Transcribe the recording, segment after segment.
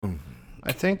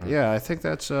I think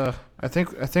that's I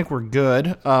think we're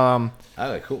good.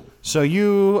 Okay, cool. So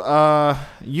you went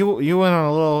on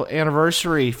a little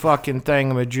anniversary fucking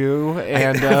thingamajoo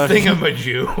and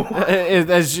Thingamajoo.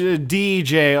 that's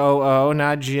DJOO,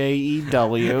 not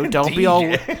JEW. Don't be all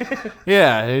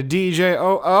yeah,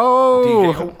 DJOO.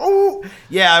 Oh,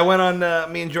 yeah. I went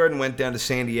on. Me and Jordan went down to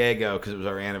San Diego because it was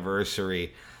our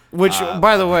anniversary. Which,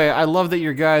 by the way, I love that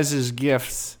your guys'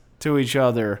 gifts to each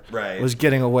other was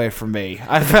getting away from me.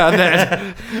 I found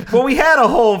that. Well, we had a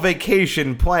whole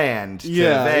vacation planned to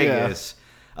Vegas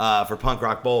for punk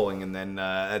rock bowling, and then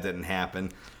that didn't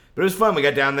happen. But it was fun. We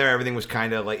got down there. Everything was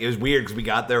kind of like, it was weird because we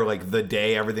got there like the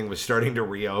day everything was starting to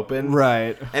reopen.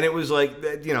 Right. And it was like,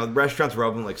 the restaurants were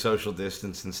open, like social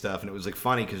distance and stuff. And it was like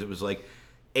funny because it was like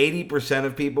 80%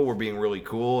 of people were being really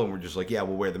cool and we're just like, yeah,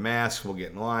 we'll wear the masks, we'll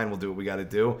get in line, we'll do what we got to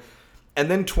do. And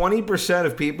then 20%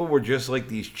 of people were just like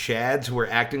these chads who were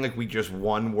acting like we just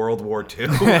won World War II.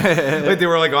 Like they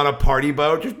were like on a party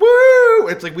boat, just woo!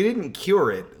 It's like we didn't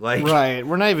cure it. Like, right,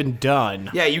 we're not even done.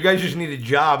 Yeah, you guys just needed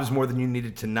jobs more than you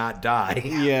needed to not die.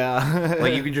 Yeah.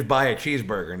 Like you can just buy a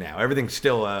cheeseburger now. Everything's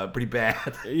still pretty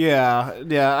bad. Yeah.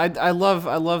 I love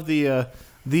the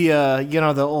the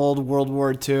old World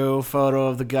War II photo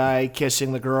of the guy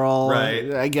kissing the girl.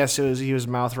 Right. I guess he was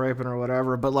mouth raping or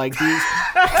whatever, but like these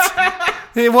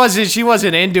she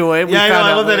wasn't into it. Yeah,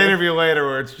 I love that interview later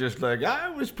where it's just like, I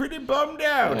was pretty bummed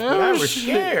out, but I was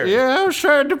scared. Yeah, I was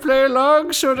trying to play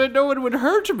along so that no one would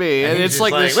hurt me. And it's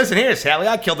like this, listen here, Sally,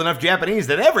 I killed enough Japanese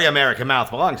that every American mouth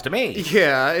belongs to me.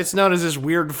 Yeah, it's known as this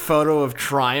weird photo of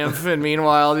triumph, and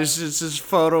meanwhile, it's this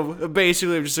photo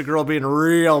basically of just a girl being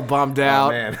real bummed out.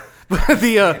 Oh, man.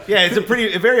 Yeah, it's a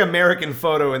very American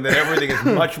photo in that everything is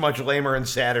much, much lamer and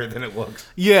sadder than it looks.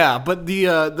 Yeah, but the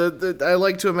I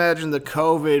like to imagine the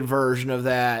COVID version of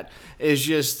that is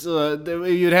just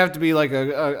you'd have to be like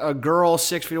a girl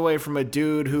 6 feet away from a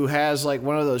dude who has like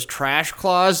one of those trash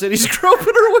claws that he's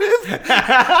groping her with.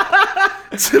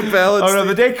 To balance. Oh no,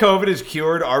 the day COVID is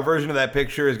cured, our version of that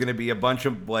picture is going to be a bunch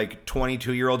of like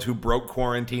 22-year-olds who broke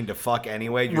quarantine to fuck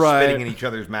anyway, just spitting in each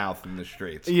other's mouth in the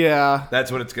streets. Yeah,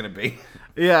 that's what it's going to be.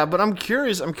 Yeah, but I'm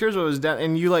curious what was done,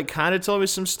 and you like kind of told me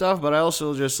some stuff, but I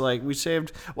also just like we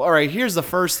saved. Well, all right, here's the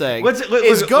first thing: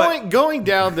 going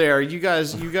down there. You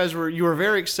guys were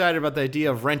very excited about the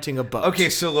idea of renting a boat. Okay,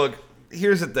 so look,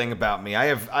 here's the thing about me.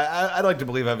 I'd like to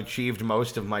believe I've achieved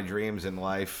most of my dreams in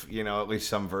life. At least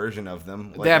some version of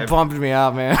them. Like that bummed me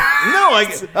out, man. No,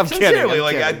 I'm sincerely,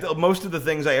 kidding. Most of the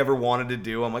things I ever wanted to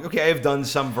do, I'm like, okay, I've done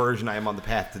some version. I am on the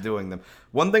path to doing them.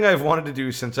 One thing I've wanted to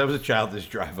do since I was a child is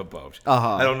drive a boat.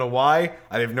 I don't know why.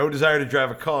 I have no desire to drive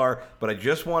a car, but I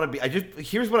just want to be.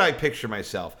 Here's what I picture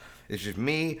myself. It's just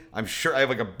me. I'm sure I have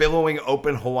like a billowing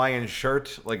open Hawaiian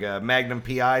shirt, like a Magnum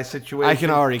PI situation. I can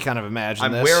already kind of imagine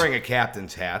I'm wearing a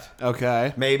captain's hat.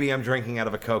 Okay. Maybe I'm drinking out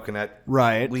of a coconut.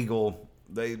 Right. Legal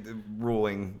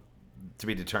ruling to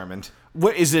be determined.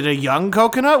 What, is it a young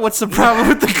coconut? What's the problem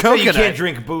with the coconut? You can't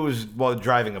drink booze while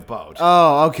driving a boat.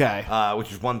 Oh, okay.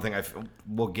 Which is one thing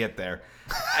we'll get there.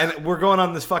 And we're going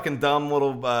on this fucking dumb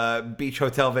little beach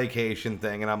hotel vacation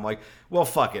thing, and I'm like, well,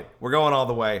 fuck it. We're going all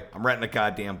the way. I'm renting a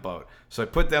goddamn boat. So I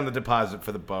put down the deposit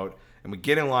for the boat, and we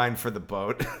get in line for the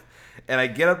boat, and I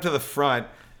get up to the front,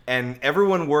 and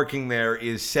everyone working there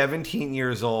is 17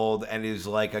 years old and is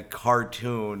like a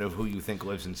cartoon of who you think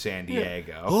lives in San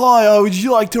Diego. Hi, would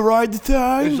you like to ride the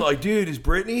thing? It's like, dude, is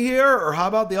Brittany here? Or how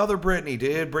about the other Brittany,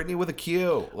 dude? Brittany with a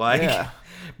Q. Like, yeah.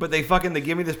 But they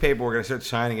give me this paperwork and I start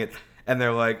signing it. And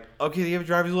they're like, okay, do you have a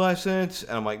driver's license?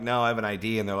 And I'm like, no, I have an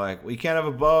ID. And they're like, well, you can't have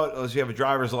a boat unless you have a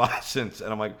driver's license.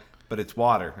 And I'm like, but it's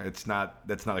water. That's not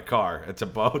a car. It's a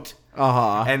boat.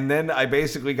 Uh-huh. And then I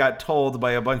basically got told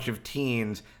by a bunch of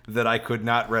teens that I could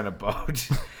not rent a boat.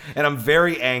 And I'm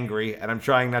very angry, and I'm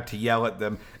trying not to yell at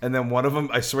them. And then one of them,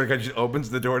 I swear to God, just opens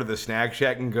the door to the snack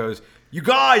shack and goes, you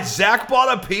guys, Zach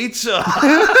bought a pizza.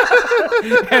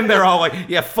 And they're all like,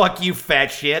 yeah, fuck you, fat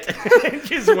shit.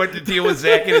 Just went to deal with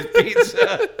Zach and his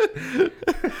pizza.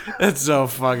 That's so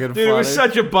fucking funny. Dude, it was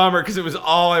such a bummer because it was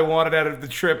all I wanted out of the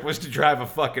trip was to drive a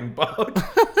fucking boat.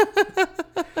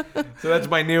 So that's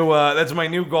my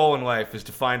new goal in life is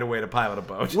to find a way to pilot a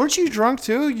boat. Weren't you drunk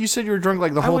too? You said you were drunk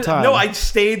like the whole time. No, I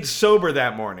stayed sober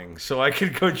that morning so I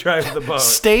could go drive the boat.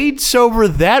 Stayed sober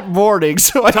that morning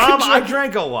so I Tom, could I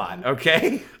drank a lot,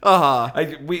 okay?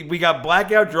 Uh-huh. We got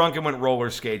blackout drunk and went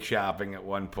roller skate shopping at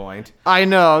one point. I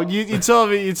know. You told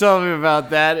me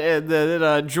about that, and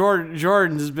that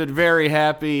Jordan's been very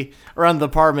happy around the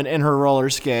apartment in her roller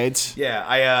skates. Yeah,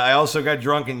 I also got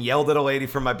drunk and yelled at a lady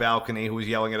from my balcony who was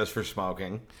yelling at us for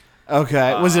smoking.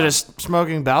 Okay. Was it a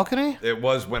smoking balcony? It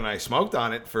was when I smoked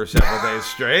on it for several days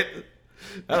straight.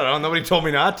 I don't know. Nobody told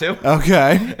me not to.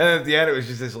 Okay. And at the end, it was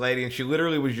just this lady, and she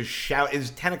literally was just shouting. It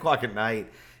was 10 o'clock at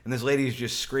night, and this lady is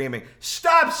just screaming,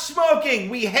 "Stop smoking!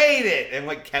 We hate it!" And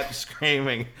like kept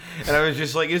screaming. And I was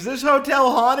just like, "Is this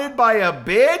hotel haunted by a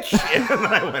bitch?" And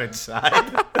then I went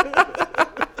inside.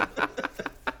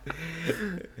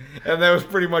 And that was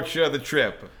pretty much the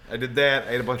trip. I did that.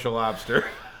 I ate a bunch of lobster.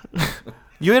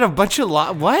 You had a bunch of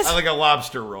what? I like a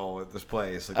lobster roll at this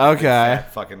place. Like Okay.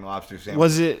 Fat fucking lobster sandwich.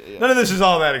 Was it? None of this is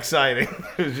all that exciting.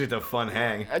 It was just a fun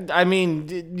hang. I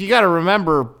mean, you got to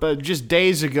remember, but just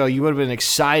days ago, you would have been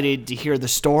excited to hear the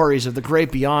stories of the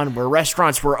great beyond, where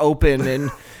restaurants were open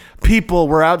and people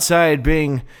were outside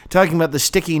talking about the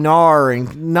sticky gnar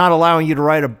and not allowing you to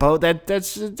ride a boat.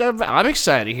 I'm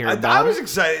excited to hear about I was it.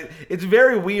 excited. It's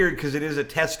very weird because it is a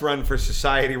test run for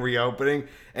society reopening,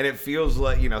 and it feels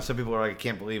like, some people are like, I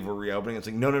can't believe we're reopening. It's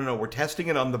like, no, we're testing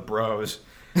it on the bros.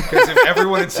 Because if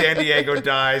everyone in San Diego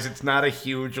dies, it's not a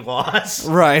huge loss.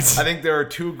 Right. I think there are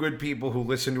 2 good people who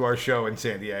listen to our show in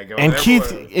San Diego. And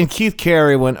Keith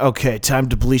Carey went, okay, time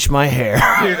to bleach my hair.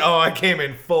 Dude, I came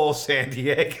in full San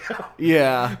Diego.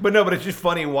 Yeah. But it's just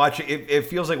funny watching. It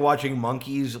feels like watching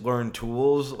monkeys learn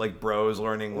tools, like bros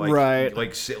learning Right.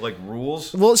 like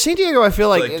rules. Well, San Diego, I feel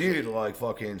like Dude,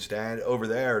 fucking stand over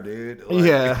there, dude. Like,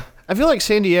 yeah. I feel like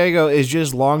San Diego is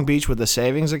just Long Beach with a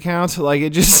savings account. Like,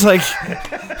 it just, like...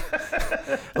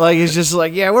 like, it's just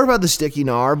like, yeah, we're about the sticky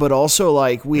gnar, but also,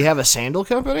 like, we have a sandal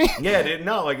company. Yeah, dude.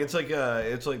 No, it's like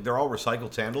they're all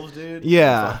recycled sandals, dude.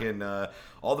 Yeah. Fucking,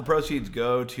 all the proceeds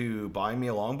go to buying me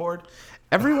a longboard.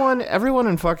 Everyone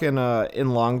in fucking in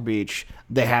Long Beach,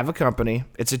 they have a company.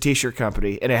 It's a t-shirt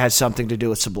company, and it has something to do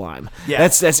with Sublime. Yeah,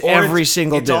 that's Or every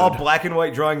single it's dude. all black and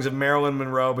white drawings of Marilyn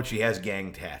Monroe, but she has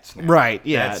gang tats now. Right?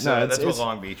 Yeah. That's it's what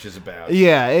Long Beach is about.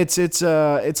 Yeah, it's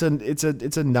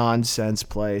a nonsense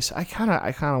place. I kind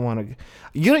of want to.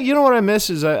 You know what I miss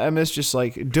is I miss just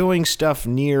like doing stuff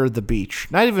near the beach,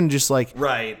 not even just like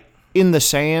Right. in the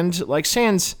sand. Like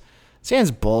sand's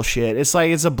bullshit. It's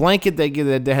like it's a blanket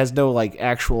that has no like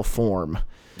actual form.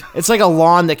 It's like a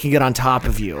lawn that can get on top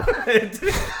of you.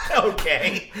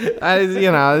 Okay.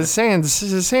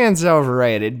 Sand's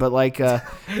overrated, but like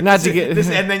not to get this,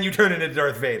 and then you turn into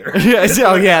Darth Vader. yeah,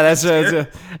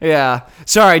 yeah.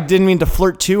 Sorry, I didn't mean to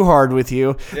flirt too hard with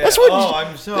you. Yeah. That's what.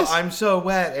 I'm so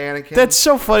wet, Anakin. That's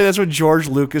so funny. That's what George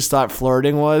Lucas thought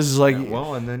flirting was. Like,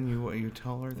 well, and then you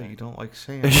tell her that you don't like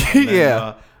sand. And then,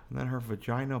 Yeah. And then her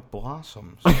vagina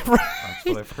blossoms. That's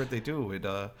what I've heard they do.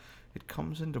 It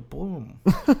comes into bloom.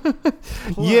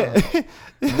 yeah.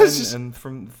 And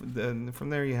from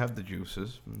there you have the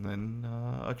juices, and then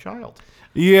a child.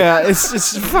 Yeah,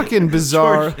 it's fucking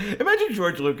bizarre. Imagine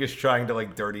George Lucas trying to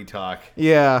like dirty talk.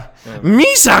 Yeah.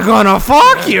 Misa gonna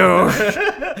fuck you.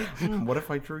 What if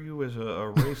I drew you as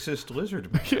a racist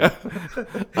lizard man?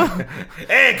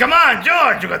 Hey, come on,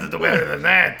 George! You got to do better than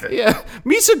that. Yeah.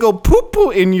 Misa go poo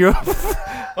poo in your.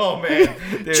 Oh man,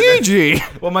 dude, Gigi.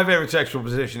 Well, my favorite sexual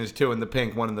position is 2 in the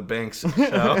pink, 1 in the binks.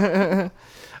 So.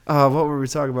 What were we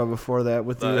talking about before that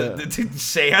with the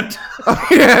sand?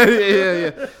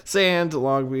 yeah. Sand,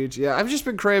 Long Beach. Yeah, I've just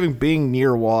been craving being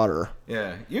near water.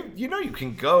 Yeah, you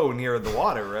can go near the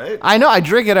water, right? I know. I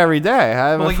drink it every day.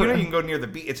 You can go near the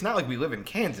beach. It's not like we live in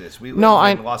Kansas. We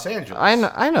live in Los Angeles. I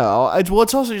know. Well,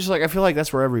 it's also just like I feel like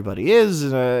that's where everybody is.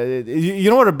 And, you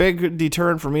know what a big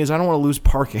deterrent for me is? I don't want to lose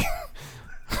parking.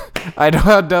 I know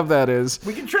how dumb that is.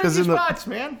 We can trade these spots,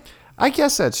 man. I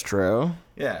guess that's true.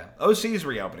 Yeah, OC's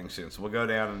reopening soon, so we'll go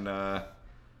down and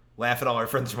laugh at all our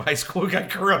friends from high school who got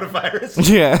coronavirus.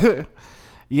 Yeah.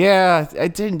 Yeah,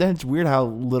 that's weird how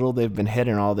little they've been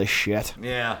hitting all this shit.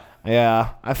 Yeah. Yeah,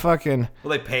 I fucking...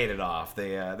 Well, they paid it off. They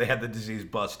had the disease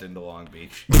bust into Long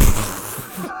Beach.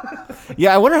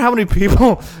 Yeah, I wonder how many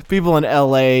people in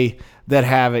L.A. that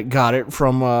have it got it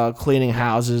from cleaning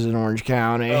houses in Orange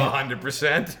County.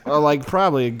 100%. Like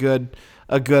probably a good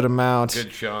amount. Good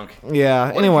chunk.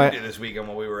 Yeah. What anyway, did you do this weekend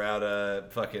while we were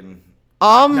out fucking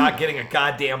not getting a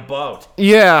goddamn boat?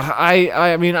 Yeah,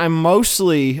 I mean I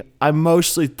mostly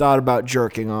thought about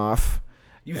jerking off.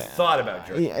 You thought about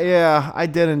jerking. Yeah, I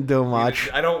didn't do much.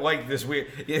 I don't like this weird.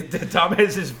 Tom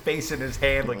has his face in his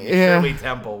hand like Shirley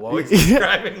Temple while he's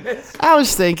describing this. I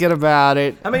was thinking about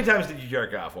it. How many times did you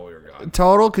jerk off while we were gone?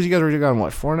 Total? Because you guys were gone,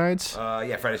 what, 4 nights?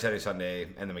 Yeah, Friday, Saturday, Sunday,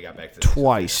 and then we got back to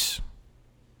Twice.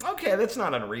 Okay, that's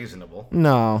not unreasonable.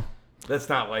 No. That's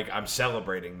not like I'm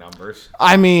celebrating numbers.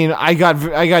 I mean, I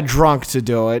got drunk to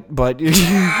do it, but you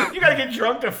gotta get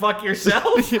drunk to fuck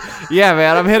yourself. Yeah,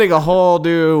 man, I'm hitting a whole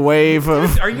new wave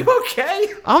of. Are you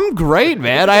okay? I'm great,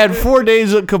 man. I had 4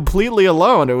 days completely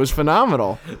alone. It was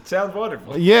phenomenal. Sounds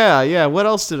wonderful. Yeah. What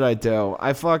else did I do?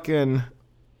 I fucking.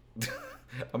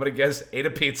 I'm gonna guess ate a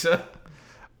pizza.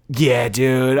 Yeah,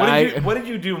 dude. What did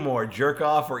you do more, jerk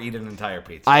off or eat an entire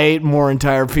pizza? I ate more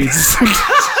entire pizzas.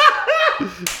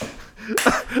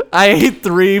 I ate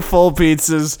 3 full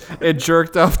pizzas and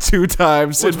jerked off 2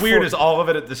 times. What's weird is all of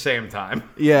it at the same time.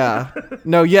 Yeah.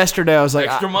 No, yesterday I was like...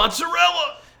 Extra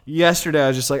mozzarella! Yesterday I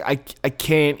was just like, I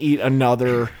can't eat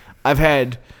another... I've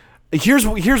had... Here's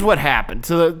what happened.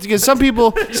 Because some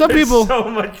people... So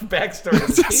much backstory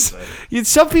to the pizza.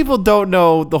 Some people don't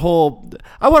know the whole...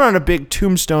 I went on a big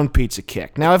Tombstone pizza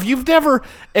kick. Now, if you've never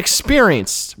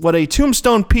experienced what a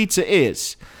Tombstone pizza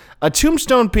is... A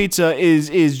Tombstone pizza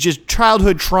is just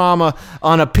childhood trauma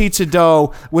on a pizza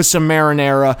dough with some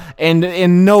marinara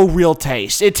and no real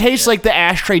taste. It tastes like the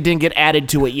ashtray didn't get added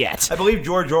to it yet. I believe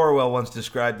George Orwell once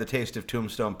described the taste of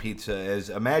Tombstone pizza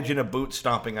as imagine a boot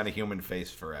stomping on a human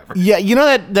face forever. Yeah, you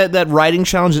know that writing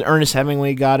challenge that Ernest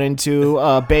Hemingway got into?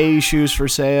 Beige shoes for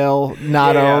sale,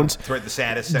 not owned. That's right, the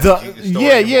saddest sentence you can store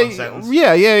in one sentence.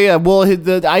 Yeah. Well,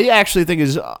 I actually think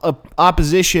his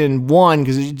opposition won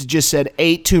because it just said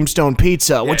 8 Tombstone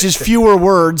pizza, which is fewer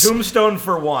words. Tombstone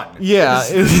for 1. Yeah.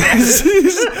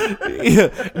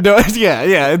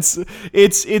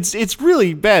 It's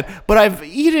really bad. But I've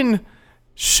eaten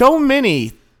so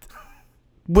many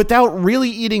without really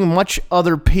eating much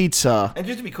other pizza. And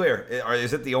just to be clear,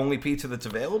 is it the only pizza that's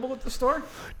available at the store?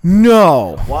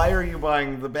 No. Why are you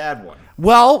buying the bad one?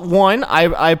 Well, one,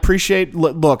 I appreciate...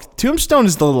 Look, Tombstone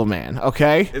is the little man,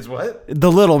 okay? Is what?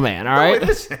 The little man, all right? No, it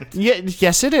isn't. Yeah,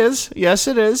 yes, it is. Yes,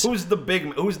 it is. Who's the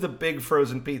big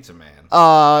frozen pizza man?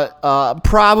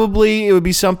 Probably it would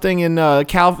be something in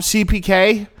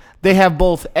CPK. They have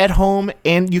both at home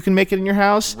and you can make it in your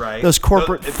house. Right. Those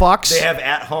corporate fucks. They have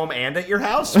at home and at your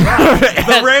house? Wow.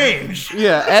 The range.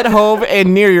 Yeah, at home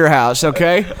and near your house,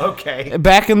 okay? Okay.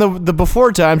 Back in the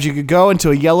before times, you could go into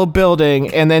a yellow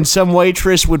building and then some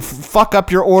waitress would fuck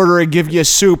up your order and give you a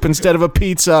soup instead of a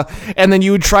pizza, and then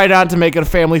you would try it on to make it a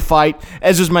family fight,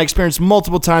 as was my experience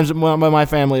multiple times with my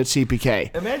family at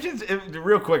CPK. Imagine,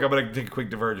 real quick, I'm going to take a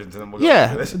quick divergence and then we'll go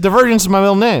into this. Divergence is my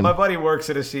middle name. My buddy works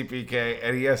at a CPK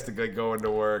and he has to go into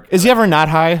work. Is he ever not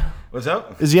high? What's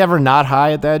up? Is he ever not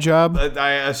high at that job?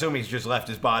 I assume he's just left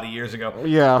his body years ago.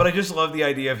 Yeah. But I just love the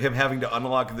idea of him having to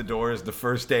unlock the doors the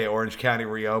first day Orange County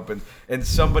reopens, and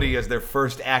somebody as their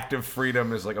first act of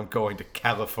freedom is like, I'm going to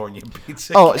California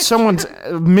Pizza. Oh,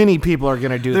 many people are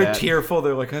going to do They're that. They're tearful.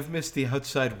 They're like, I've missed the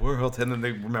outside world. And then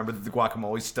they remember that the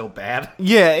guacamole's still bad.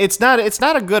 Yeah, it's not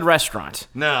a good restaurant.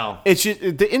 No. It's just,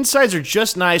 the insides are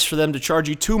just nice for them to charge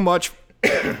you too much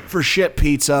for shit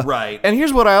pizza. Right. And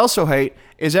here's what I also hate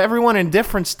is everyone in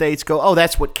different states go, oh,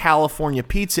 that's what California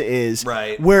pizza is.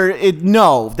 Right.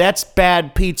 No, that's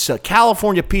bad pizza.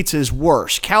 California pizza is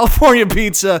worse. California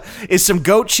pizza is some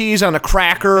goat cheese on a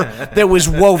cracker that was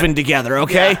woven together,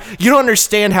 okay? Yeah. You don't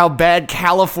understand how bad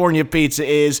California pizza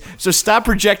is, so stop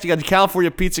projecting on the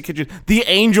California Pizza Kitchen, the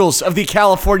angels of the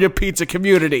California pizza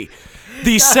community.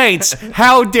 These saints,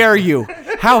 how dare you?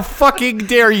 How fucking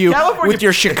dare you with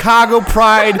your Chicago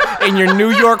pride and your New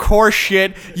York horse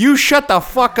shit? You shut the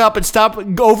fuck up and stop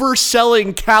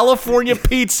overselling California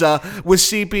pizza with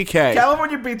CPK.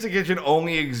 California Pizza Kitchen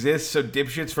only exists so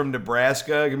dipshits from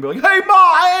Nebraska can be like, hey, Ma,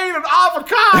 I ate an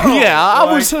avocado.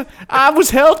 Yeah, I was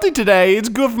healthy today. It's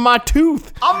good for my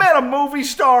tooth. I met a movie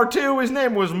star, too. His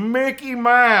name was Mickey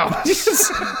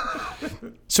Mouse.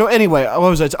 So anyway, what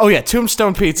was I? Oh yeah,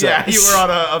 Tombstone Pizza. Yeah, you were on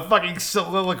a fucking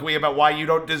soliloquy about why you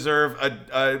don't deserve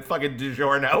a fucking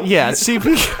DiGiorno. Yeah,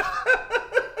 CPK.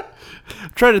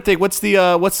 I'm trying to think. What's the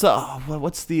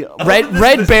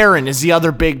Red Baron is the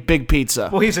other big pizza.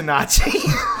 Well, he's a Nazi.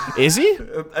 Is he?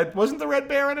 Wasn't the Red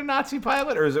Baron a Nazi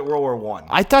pilot, or is it World War One?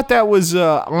 I thought that was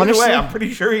honestly. Either way, I'm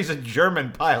pretty sure he's a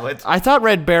German pilot. I thought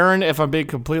Red Baron, if I'm being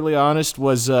completely honest,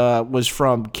 was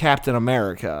from Captain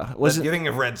America. Was it? You're thinking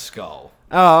of Red Skull.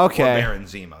 Oh, okay. Or Baron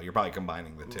Zemo. You're probably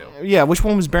combining the two. Yeah, which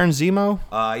one was Baron Zemo?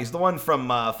 He's the one from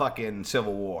fucking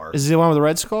Civil War. Is he the one with the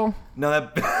red skull? No,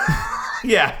 that.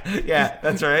 yeah,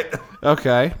 that's right.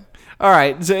 Okay, all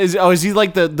right. So is he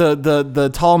like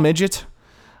the tall midget?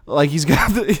 Like he's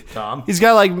got Tom. He's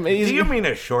got like. Do you mean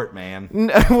a short man?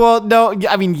 Well, no.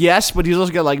 I mean yes, but he's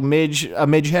also got like a midge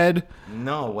head.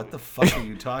 No, what the fuck are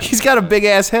you talking? He's got a big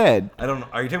ass head. I don't know.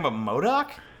 Are you talking about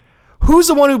MODOK? Who's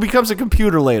the one who becomes a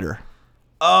computer later?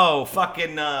 Oh,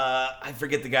 fucking, I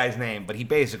forget the guy's name, but he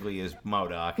basically is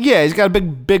MODOK. Yeah, he's got a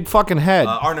big fucking head.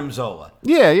 Arnim Zola.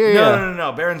 Yeah.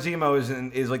 No. Baron Zemo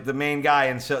is like the main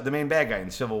guy the main bad guy in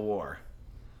Civil War.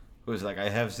 Who's like, I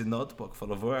have the notebook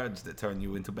full of words that turn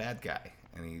you into bad guy.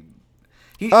 And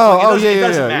It yeah,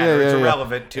 doesn't yeah, matter. yeah, It's yeah.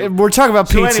 irrelevant to. We're talking about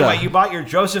So pizza. anyway, you bought your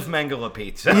Joseph Mengele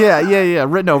pizza. Yeah.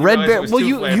 No, Red realized it Baron. was Well, too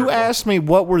you flavorful. asked me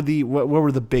what were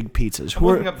the big pizzas. I'm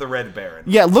looking up the Red Baron.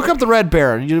 Yeah, look up the Red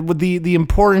Baron. With the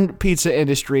important pizza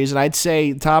industries, and I'd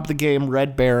say top of the game,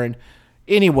 Red Baron.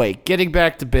 Anyway, getting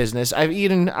back to business, I've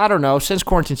eaten, I don't know, since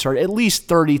quarantine started, at least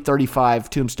 30, 35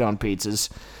 Tombstone pizzas.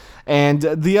 And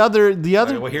the other.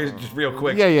 Well, here's just real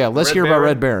quick. Yeah. Let's hear about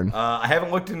Red Baron. I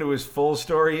haven't looked into his full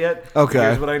story yet. Okay.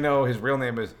 Here's what I know. His real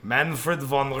name is Manfred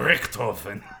von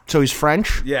Richthofen. So he's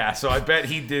French? Yeah, so I bet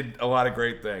he did a lot of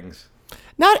great things.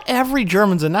 Not every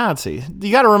German's a Nazi.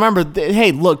 You got to remember.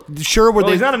 Hey, look. Sure, Well,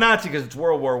 he's not a Nazi because it's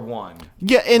World War One.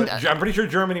 Yeah, and But I'm pretty sure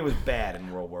Germany was bad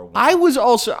in World War One. I was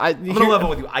also. I'm gonna level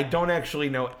with you. I don't actually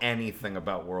know anything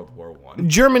about World War One.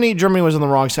 Germany was on the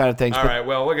wrong side of things. All right,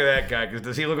 well, look at that guy. Because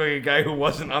does he look like a guy who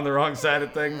wasn't on the wrong side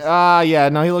of things? Yeah,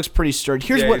 no, he looks pretty sturdy.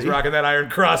 Here's Yeah, what. he's rocking that Iron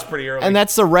Cross pretty early. And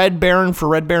that's the Red Baron for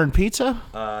Red Baron Pizza?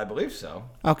 I believe so.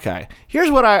 Okay.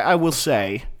 Here's what I will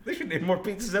say. They should name more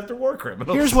pizzas after war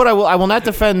criminals. Here's what I will not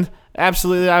defend.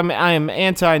 Absolutely, I am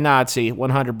anti-Nazi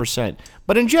 100%.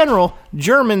 But in general,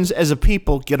 Germans as a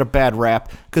people get a bad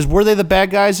rap because were they the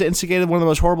bad guys that instigated one of the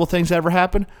most horrible things that ever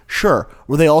happened? Sure.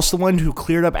 Were they also the one who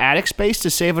cleared up attic space to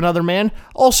save another man?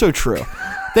 Also true.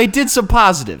 They did some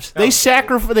positives. They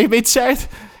sacrificed. They made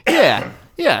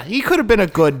Yeah. He could have been a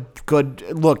good.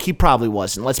 Look, he probably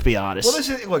wasn't. Let's be honest.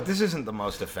 Well, this isn't the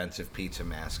most offensive pizza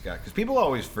mascot because people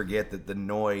always forget that the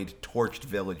Noid torched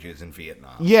villages in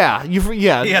Vietnam. Yeah, He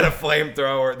had a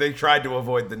flamethrower. They tried to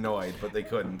avoid the Noid, but they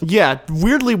couldn't. Yeah,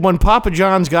 weirdly, when Papa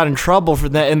John's got in trouble for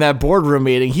that in that boardroom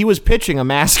meeting, he was pitching a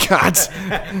mascot.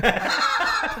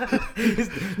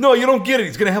 No, you don't get it.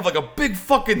 He's gonna have like a big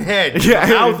fucking head. Yeah.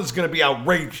 His mouth is gonna be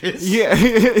outrageous. Yeah.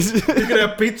 He's gonna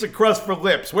have pizza crust for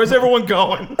lips. Where's everyone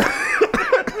going?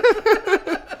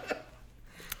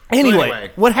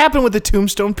 Anyway, what happened with the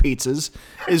Tombstone pizzas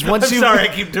is once I'm sorry,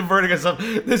 I keep diverting us up.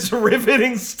 This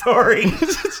riveting story.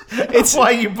 It's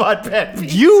why you bought Pet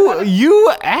Pizza.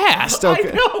 you asked.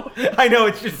 Okay. I know.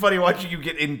 It's just funny watching you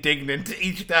get indignant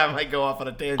each time I go off on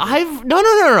a tangent.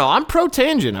 No. I'm pro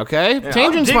tangent. Okay, Yeah,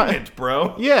 tangent's I'm indignant,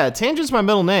 bro. Yeah, tangent's my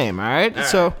middle name. All right.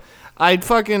 So I'd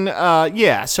fucking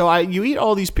So you eat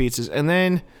all these pizzas and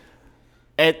then.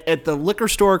 At the liquor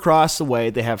store across the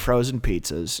way, they have frozen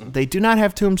pizzas. They do not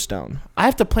have Tombstone. I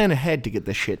have to plan ahead to get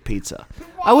this shit pizza.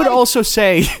 I would also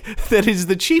say that it's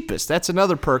the cheapest. That's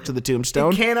another perk to the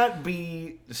Tombstone. It cannot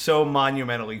be so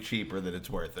monumentally cheaper that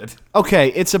it's worth it.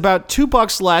 Okay, it's about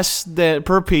 $2 less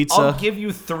per pizza. I'll give you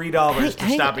 $3 to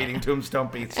Hang stop on. eating Tombstone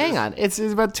pizzas. Hang on, it's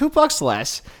about $2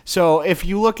 less. So if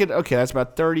you look at that's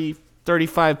about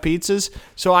 35 pizzas.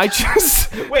 So I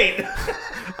just Wait.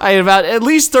 I had about at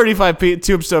least 35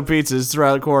 Tombstone pizzas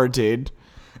throughout quarantine.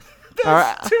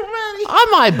 That's too many.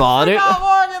 I eyeballed it. Not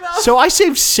long enough. So I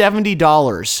saved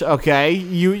 $70. Okay,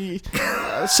 you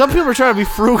some people are trying to be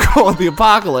frugal in the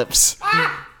apocalypse.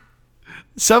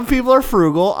 Some people are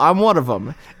frugal. I'm one of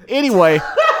them. Anyway,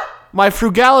 my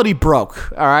frugality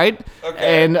broke. All right,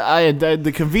 Okay. and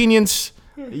the convenience,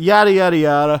 yada yada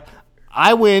yada.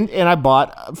 I went and I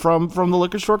bought from the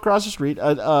liquor store across the street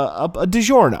a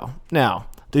DiGiorno. Now,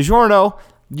 DiGiorno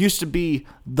used to be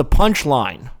the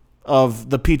punchline of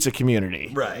the pizza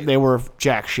community. Right. They were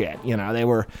jack shit. You know, they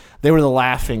were the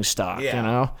laughing stock. Yeah. You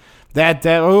know, that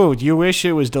you wish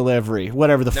it was delivery.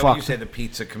 Whatever the Now, fuck. when you say the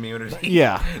pizza community,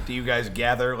 Yeah. do you guys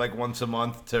gather like once a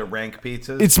month to rank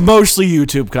pizzas? It's mostly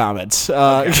YouTube comments.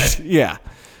 Yeah.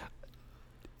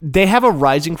 They have a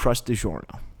rising crust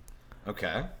DiGiorno.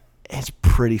 Okay. It's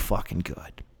pretty fucking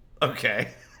good. Okay.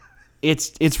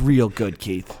 It's real good,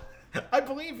 Keith. I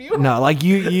believe you. No, like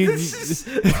you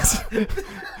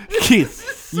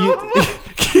Keith,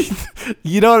 Keith,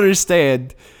 you don't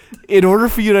understand. In order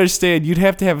for you to understand, you'd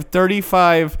have to have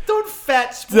 35. Don't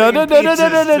fat splain pizzas No.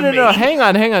 to me. Hang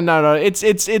on. No.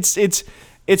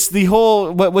 It's the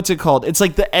whole what's it called? It's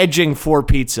like the edging for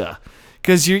pizza.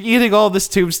 Because you're eating all this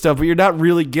tube stuff, but you're not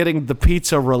really getting the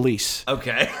pizza release.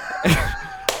 Okay.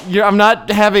 I'm not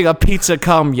having a pizza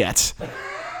cum yet.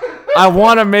 I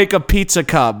want to make a pizza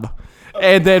cum.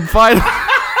 And then finally...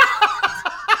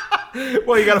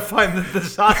 Well, you got to find the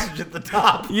sausage at the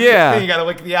top. Yeah. Then you got to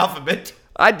lick the alphabet.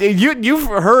 You've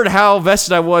heard how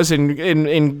vested I was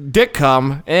in dick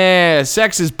cum.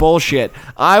 Sex is bullshit.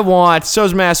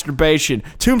 So's masturbation.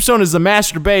 Tombstone is the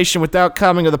masturbation without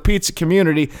coming of the pizza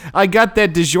community. I got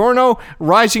that DiGiorno,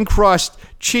 rising crust,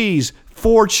 cheese,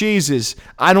 4 cheeses.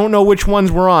 I don't know which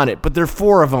ones were on it, but there are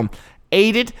 4 of them.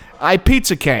 ate it.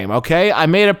 Pizza came, okay? I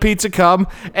made a pizza come,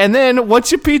 and then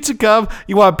once your pizza come,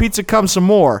 you want pizza come some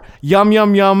more. Yum,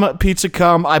 yum, yum, pizza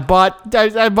come. I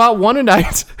bought one a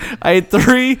night. I ate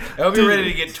 3. I hope you're ready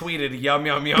to get tweeted, yum,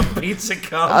 yum, yum, pizza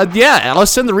come. Yeah, I'll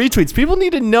send the retweets. People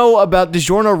need to know about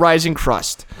DiGiorno Rising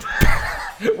Crust.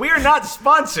 We are not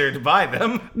sponsored by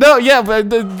them. No, yeah, but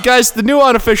guys, the new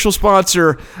unofficial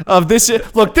sponsor of this.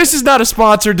 Look, this is not a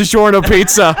sponsor, DiGiorno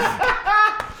Pizza.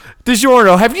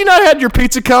 DiGiorno, have you not had your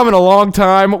pizza come in a long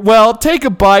time? Well, take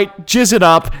a bite, jizz it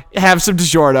up, have some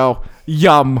DiGiorno.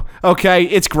 Yum. Okay,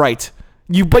 it's great.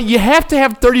 But you have to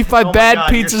have 35 bad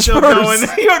pizzas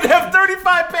first. You have to have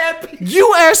 35 bad pizzas.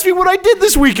 You asked me what I did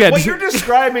this weekend. What you're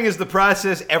describing is the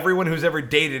process everyone who's ever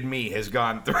dated me has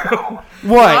gone through. What?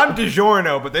 Well, I'm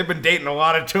DiGiorno, but they've been dating a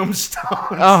lot of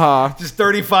tombstones. Just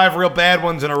 35 real bad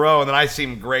ones in a row, and then I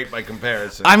seem great by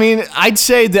comparison. I mean, I'd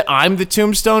say that I'm the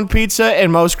tombstone pizza,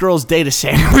 and most girls date a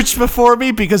sandwich before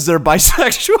me because they're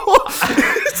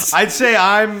bisexual. I'd say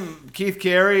I'm Keith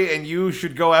Carey, and you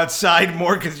should go outside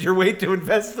more because you're way too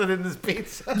invested in this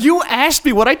pizza. You asked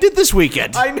me what I did this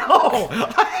weekend. I know.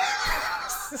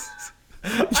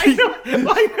 I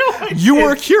know. You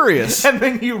were curious. And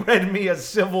then you read me a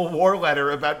Civil War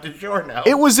letter about DiGiorno.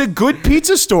 It was a good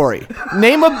pizza story.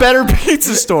 Name a better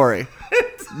pizza story.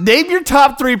 Name your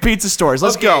top 3 pizza stories.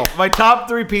 Let's go. My top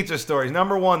 3 pizza stories.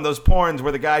 Number 1, those porns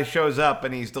where the guy shows up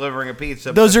and he's delivering a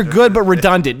pizza. Those are good but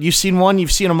redundant. You've seen one,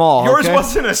 you've seen them all. Yours okay?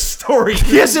 wasn't a story.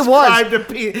 Yes, it was.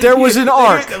 There was an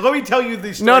arc. Let me tell you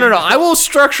the story. No. I will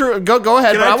structure. Go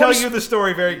ahead. Can I tell you the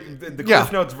story? The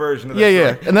Cliff Notes version of that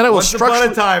story. And then I will Once upon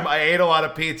a time, I ate a lot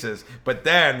of pizzas, but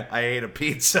then I ate a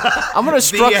pizza. I'm gonna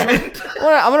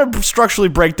structurally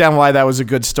break down why that was a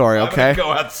good story. Okay. I'm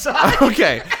gonna go outside.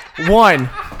 Okay. 1.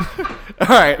 All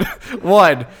right.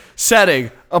 1.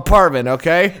 Setting. Apartment.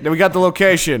 Okay. Then we got the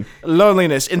location.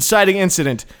 Loneliness. Inciting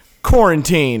incident.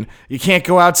 Quarantine. You can't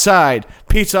go outside.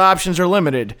 Pizza options are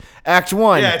limited. Act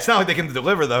 1. Yeah, it's not like they can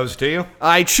deliver those to you.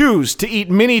 I choose to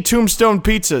eat mini tombstone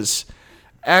pizzas.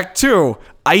 Act 2.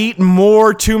 I eat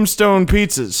more tombstone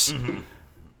pizzas. Mm-hmm.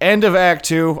 End of Act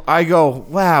 2. I go,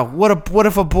 wow, what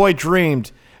if a boy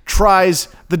dreamed? Tries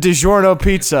the DiGiorno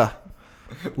pizza.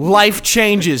 Life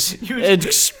changes.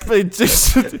 It's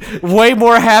way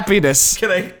more happiness. Can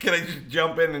I just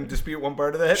jump in and dispute one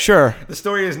part of that? Sure. The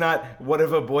story is not what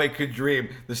if a boy could dream.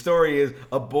 The story is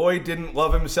a boy didn't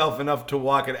love himself enough to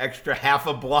walk an extra half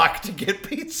a block to get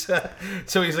pizza.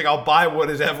 So he's like, I'll buy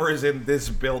whatever is in this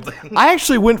building. I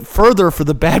actually went further for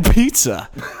the bad pizza.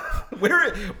 What,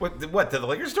 to the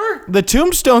liquor store? The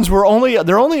tombstones they're only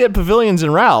at Pavilions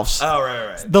and Ralph's. Oh,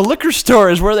 right. The liquor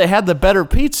store is where they had the better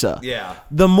pizza. Yeah.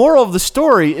 The moral of the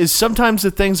story is sometimes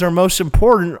the things that are most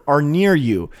important are near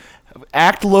you.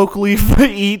 Act locally,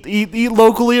 eat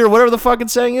locally, or whatever the fucking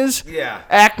saying is. Yeah.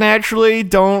 Act naturally,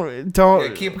 don't. Yeah,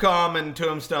 keep calm and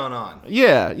tombstone on.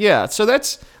 Yeah. So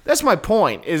that's my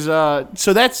point.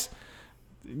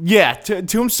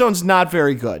 Tombstone's not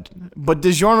very good, but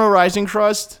DiGiorno Rising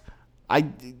Crust. Oh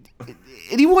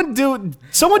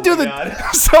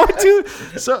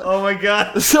my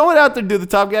god. Someone out there do the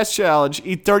Top Gas Challenge.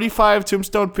 Eat 35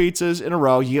 Tombstone pizzas in a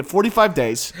row. You get 45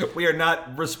 days. We are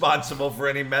not responsible for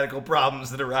any medical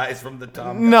problems that arise from the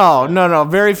Top Gas. No.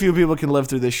 Very few people can live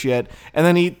through this shit. And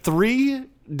then eat 3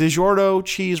 DiGiorno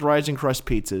cheese Rising Crust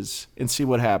pizzas and see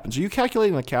what happens. Are you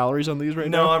calculating the calories on these right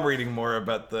now? No, I'm reading more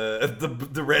about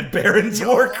the Red Baron's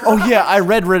work. Oh yeah, I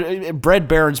read Bread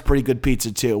Baron's pretty good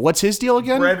pizza too. What's his deal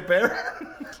again? Bread Baron?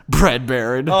 Bread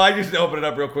Baron. Oh, I just opened it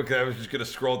up real quick. I was just gonna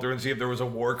scroll through and see if there was a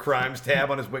war crimes tab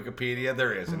on his Wikipedia.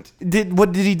 There isn't.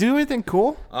 Did he do anything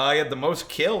cool? He had the most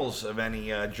kills of any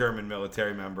German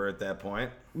military member at that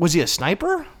point. Was he a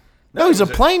sniper? No, he's a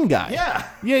plane guy.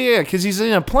 Yeah, because he's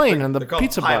in a plane and the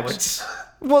pizza box.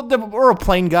 Well, or a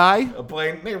plane guy. A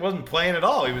plane? He wasn't playing at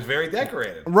all. He was very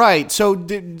decorated. Right. So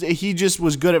he just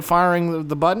was good at firing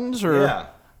the buttons, or? Yeah.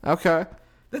 Okay.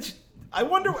 I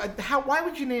wonder why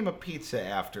would you name a pizza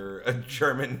after a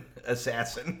German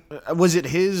assassin? Was it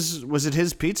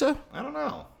his pizza? I don't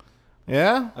know.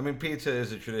 Yeah. I mean, pizza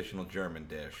is a traditional German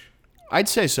dish. I'd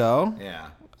say so. Yeah.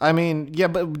 I mean, yeah,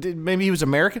 but maybe he was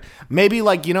American. Maybe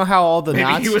how all the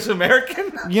Nazis. Maybe he was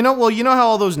American. You know how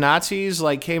all those Nazis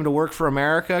came to work for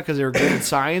America because they were good at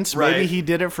science. Right. Maybe he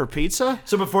did it for pizza.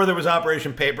 So before there was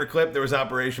Operation Paperclip, there was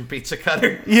Operation Pizza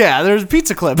Cutter. Yeah, there's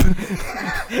Pizza Clip.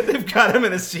 They've got him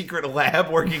in a secret lab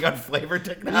working on flavor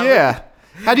technology. Yeah.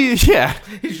 How do you? Yeah,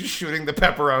 He's just shooting the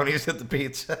pepperonis at the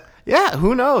pizza. yeah.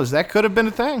 Who knows? That could have been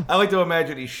a thing. I like to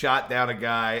imagine he shot down a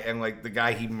guy, and like the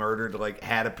guy he murdered, like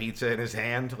had a pizza in his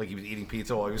hand, like he was eating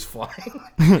pizza while he was flying.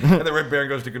 And the Red Baron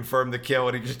goes to confirm the kill,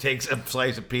 and he just takes a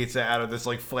slice of pizza out of this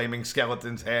like flaming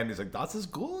skeleton's hand. He's like, "Das is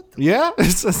good, Yeah.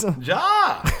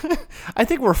 ja." I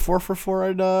think we're 4 for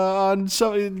 4 on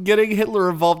getting Hitler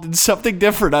involved in something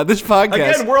different on this podcast.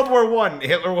 Again, World War I.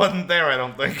 Hitler wasn't there, I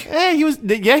don't think. He was.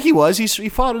 Yeah, he was. He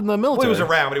fought in the military. Well, he was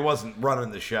around, but he wasn't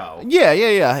running the show. Yeah.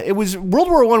 It was World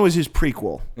War I was his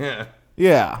prequel. Yeah.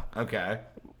 Yeah. Okay.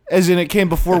 As in, it came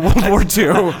before World War II.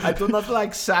 I do not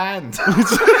like sand.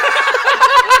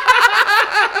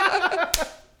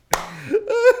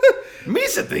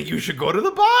 Misa think you should go to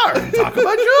the bar and talk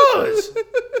about Jews.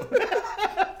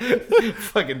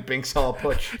 Fucking Binks Hall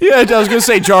Putsch. Yeah, I was gonna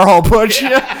say Jar Hall Putsch.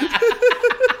 Yeah.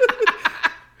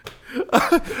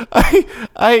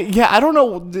 I don't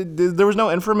know. There was no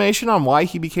information on why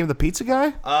he became the pizza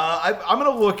guy. I'm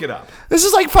gonna look it up. This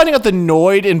is like finding out the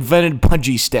Noid invented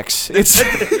punji sticks. It's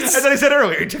As I said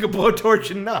earlier, he took a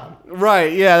blowtorch and numb.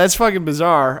 right. Yeah, that's fucking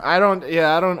bizarre. I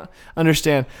don't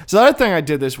understand. So the other thing I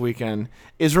did this weekend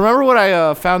is remember when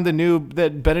I found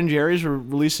that Ben and Jerry's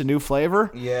released a new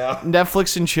flavor? Yeah.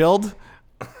 Netflix and chilled.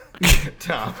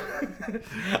 Tom,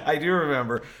 I do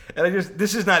remember, and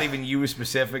this is not even you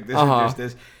specific. This is just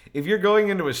this. If you're going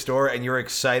into a store and you're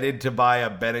excited to buy a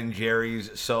Ben and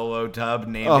Jerry's solo tub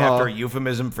named after a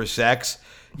euphemism for sex,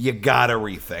 you gotta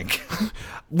rethink.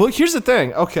 Well, here's the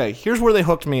thing. Okay, here's where they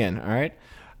hooked me in. All right,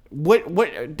 what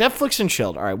Netflix and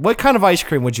chilled. All right, what kind of ice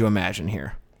cream would you imagine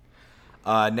here?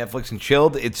 Netflix and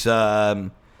chilled. It's I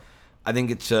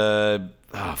think it's oh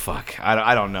fuck.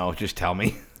 I don't know. Just tell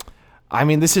me. I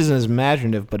mean, this isn't as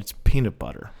imaginative, but it's peanut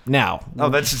butter. Now, Oh,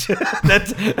 that's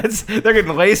they're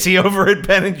getting lazy over at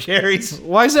Ben and Jerry's.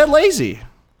 why is that lazy?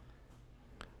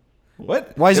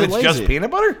 What? Why is If it it's lazy? just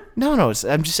peanut butter? No,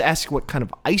 I'm just asking what kind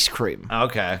of ice cream.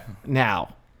 Okay.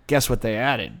 Now, guess what they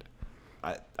added?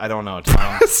 I don't know,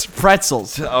 Tom.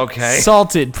 Pretzels. Okay.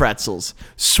 Salted pretzels.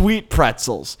 Sweet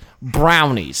pretzels.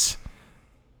 Brownies.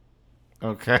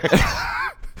 Okay.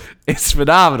 It's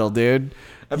phenomenal, dude.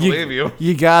 I believe you.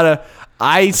 You gotta...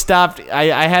 I stopped...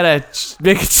 I had to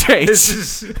make a change This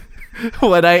is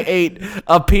when I ate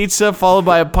a pizza followed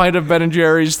by a pint of Ben &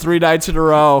 Jerry's 3 nights in a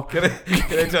row. Can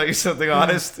I tell you something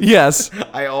honest? Yes.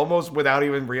 I almost, without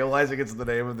even realizing it's the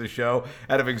name of the show,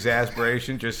 out of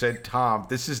exasperation, just said, "Tom,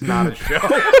 this is not a show."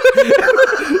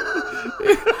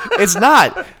 It's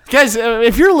not. Guys,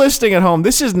 if you're listening at home,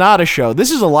 this is not a show.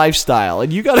 This is a lifestyle,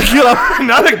 and you gotta get up...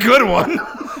 Not a good one.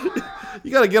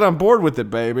 You got to get on board with it,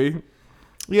 baby.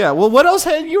 Yeah, well, what else?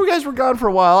 You guys were gone for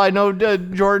a while. I know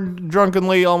Jordan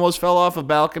drunkenly almost fell off a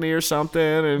balcony or something.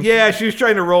 And Yeah, she was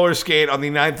trying to roller skate on the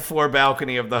 9th floor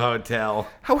balcony of the hotel.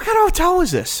 What kind of hotel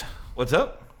was this? What's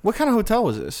up? What kind of hotel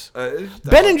was this?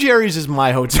 Ben and Jerry's is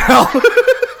my hotel.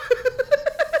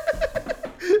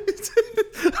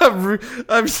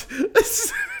 I'm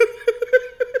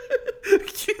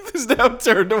Keith is now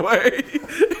turned away.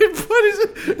 What is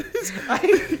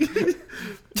it?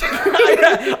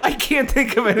 I can't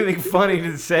think of anything funny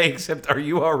to say except, "Are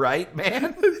you all right,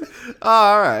 man?" Oh,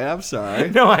 all right, I'm sorry.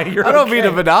 No, you're I don't okay. mean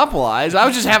to monopolize. I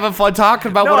was just having fun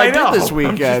talking about No, what I know. did this I'm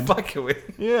weekend. just fucking with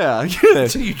you. Yeah,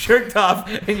 good. So you jerked off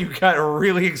and you got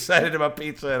really excited about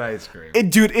pizza and ice cream.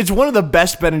 Dude, it's one of the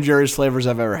best Ben & Jerry's flavors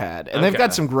I've ever had. And they've Okay.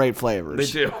 got some great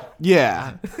flavors. They do.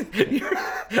 Yeah.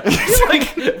 It's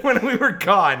like when we were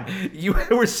gone, you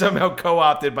were somehow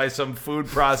co-opted by some food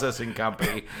processing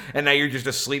company, and now you're just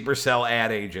a sleeper cell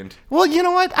ad agent. Well, you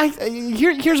know what?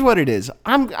 Here's what it is.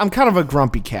 I'm kind of a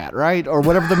grumpy cat, right? Or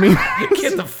whatever the meme.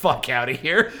 Get the fuck out of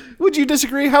here. Would you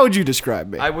disagree? How would you describe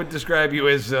me? I would describe you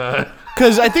as,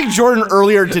 Because I think Jordan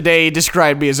earlier today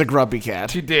described me as a grumpy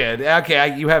cat. you did.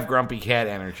 Okay, you have grumpy cat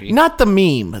energy. Not the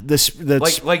meme.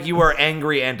 That's Like you are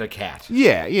angry and a cat.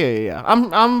 yeah.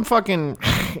 I'm fucking,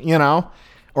 you know,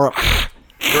 or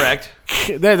Correct.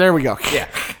 there we go.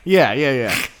 Yeah.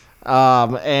 Yeah.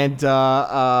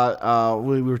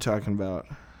 We were talking about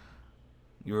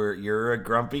You're a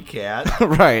grumpy cat,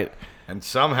 right. and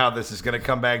somehow this is going to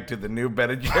come back to the new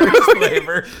Ben and Jerry's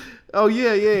flavor. Oh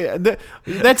yeah.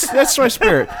 That's my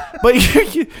spirit. But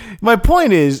my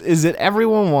point is that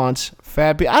everyone wants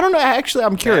fat people. I don't know. Actually,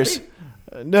 I'm curious. Fatty?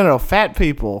 No, fat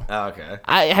people. Oh, okay.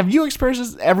 Have you experienced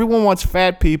this? Everyone wants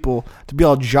fat people to be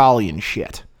all jolly and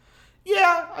shit.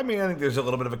 Yeah, I mean, I think there's a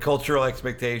little bit of a cultural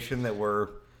expectation that we're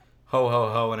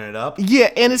ho-ho-hoing it up.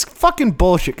 Yeah, and it's fucking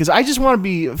bullshit because I just want to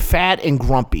be fat and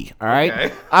grumpy, all right?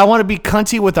 Okay. I want to be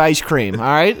cunty with ice cream, all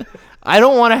right? I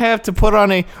don't want to have to put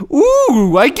on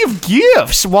I give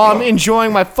gifts while I'm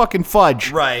enjoying my fucking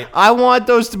fudge. Right. I want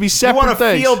those to be separate You want to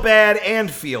things. feel bad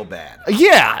and feel bad.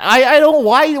 Yeah, I don't.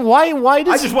 Why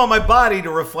does I just want my body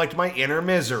to reflect my inner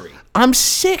misery. I'm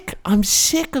sick. I'm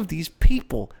sick of these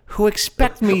people who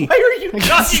expect me. Why are you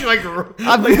talking like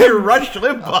you're Rush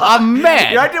Limbaugh? I'm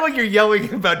mad. You're acting like you're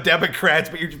yelling about Democrats,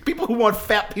 but you're people who want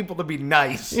fat people to be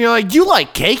nice. You're like, you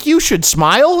like cake? You should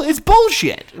smile. It's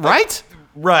bullshit, right?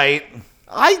 Right.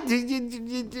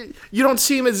 You don't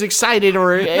seem as excited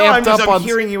or No, amped up I'm on.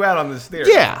 hearing you out on this theory.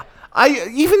 Yeah.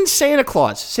 Even Santa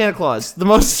Claus, the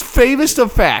most famous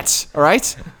of fats, all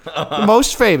right? The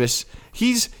most famous.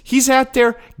 He's out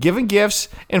there giving gifts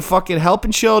and fucking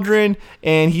helping children,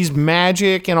 and he's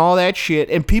magic and all that shit.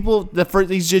 And people,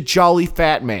 he's a jolly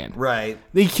fat man. Right.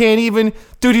 They can't even,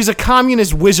 dude. He's a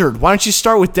communist wizard. Why don't you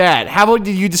start with that? How about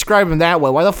you describe him that way?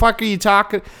 Why the fuck are you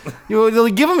talking?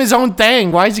 Give him his own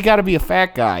thing. Why has he got to be a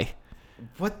fat guy?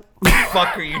 What the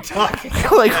fuck are you talking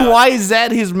about? Like, why is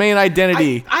that his main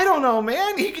identity? I don't know,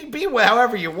 man. He can be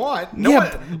however you want.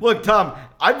 Yeah, Look, Tom,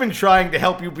 I've been trying to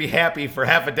help you be happy for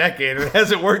half a decade, and it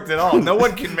hasn't worked at all. No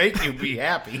one can make you be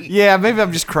happy. Yeah, maybe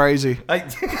I'm just crazy.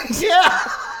 Yeah.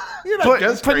 You're not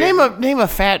just But crazy. name a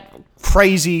fat,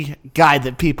 crazy guy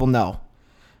that people know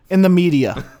in the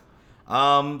media.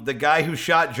 The guy who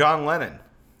shot John Lennon.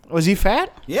 Was he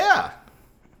fat? Yeah.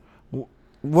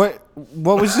 What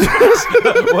was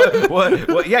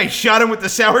What? Yeah, he shot him with the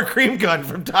sour cream gun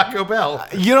from Taco Bell.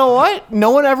 You know what? No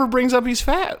one ever brings up he's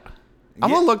fat. I'm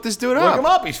gonna look this dude up. Look him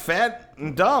up. He's fat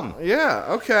and dumb. Yeah,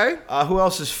 okay. Who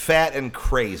else is fat and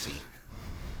crazy?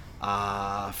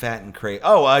 Fat and crazy.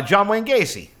 Oh, John Wayne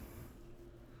Gacy.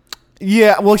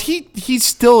 Yeah, well he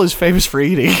still is famous for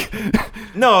eating.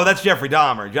 No, that's Jeffrey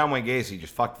Dahmer. John Wayne Gacy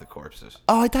just fucked the corpses.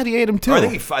 Oh, I thought he ate him too. Or I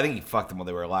think he fucked them while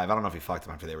they were alive. I don't know if he fucked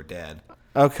them after they were dead.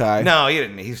 Okay. No, he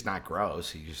didn't. He's not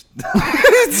gross. He just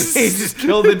he just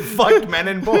killed and fucked men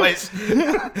and boys.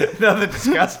 Nothing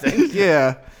disgusting.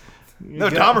 Yeah. No,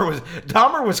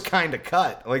 Dahmer was kind of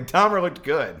cut. Like Dahmer looked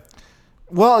good.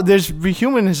 Well,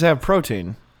 humans have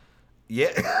protein. Yeah.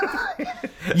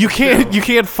 You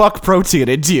can't fuck protein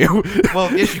into you. Well,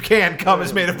 yes, you can. Cum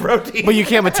is made of protein. But you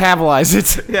can't metabolize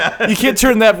it. Yeah. You can't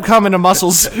turn that cum into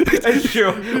muscles. That's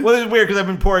true. Well, it's weird because I've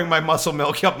been pouring my muscle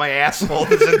milk up my asshole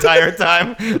this entire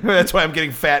time. That's why I'm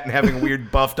getting fat and having weird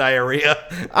buff diarrhea.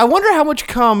 I wonder how much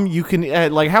cum you can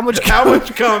how much cum, How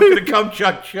much cum could a cum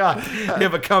chuck chuck? You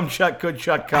have a cum chuck could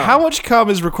chuck cum. How much cum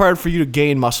is required for you to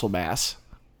gain muscle mass?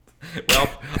 Well,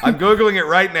 I'm Googling it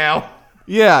right now.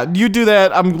 Yeah, you do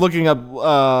that. I'm looking up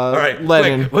All right,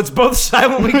 Lennon. quick, let's both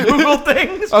silently Google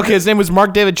things. Okay, his name was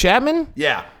Mark David Chapman.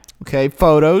 Yeah. Okay,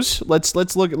 photos. Let's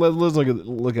look at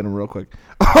him real quick.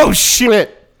 Oh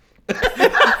shit!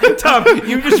 Tom,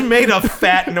 you just made a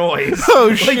fat noise. Oh,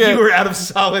 Like shit. you were out of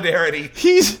solidarity.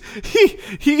 He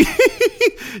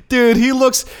dude, he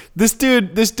looks. This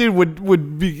dude would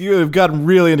have gotten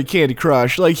really into Candy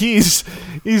Crush. Like he's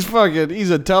a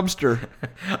dumpster.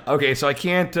 Okay, so I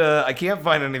can't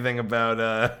find anything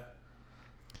about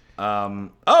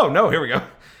oh no, here we go.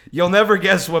 You'll never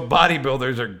guess what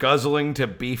bodybuilders are guzzling to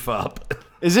beef up.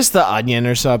 Is this the Onion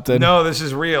or something? No, this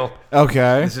is real.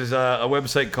 Okay. This is a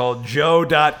website called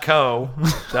joe.co.uk,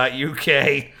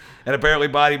 and apparently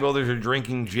bodybuilders are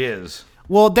drinking jizz.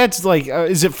 Well, that's like,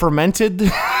 is it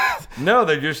fermented? No,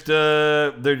 they're just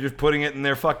putting it in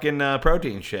their fucking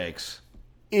protein shakes.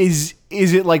 Is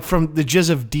it like from the jizz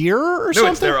of deer or No,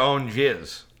 something? it's their own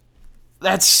jizz.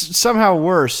 That's somehow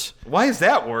worse. Why is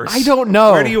that worse? I don't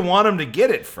know. Where do you want them to get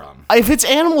it from? If it's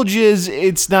animal jizz,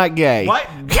 it's not gay. What?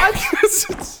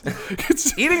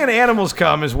 Eating an animal's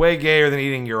cum is way gayer than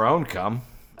eating your own cum.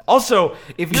 Also,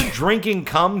 if you're drinking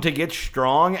cum to get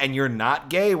strong and you're not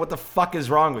gay, what the fuck is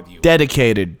wrong with you?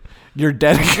 Dedicated. You're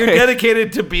dedicated. You're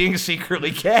dedicated to being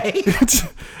secretly gay.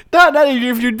 No, not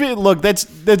if you're being. Look, that's.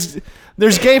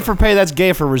 There's gay for pay. That's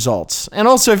gay for results. And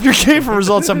also, if you're gay for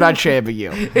results, I'm not shaming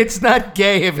you. It's not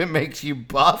gay if it makes you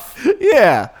buff.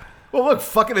 Yeah. Well, look,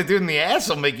 fucking a dude in the ass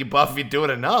will make you buff if you do it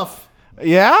enough.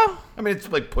 Yeah. I mean, it's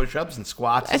like push-ups and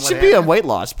squats. That should be a weight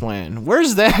loss plan.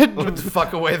 Where's that? to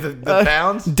fuck away the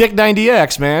pounds. Dick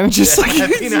 90X, man. Just like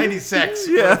P96.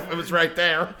 Yeah. It was right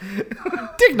there.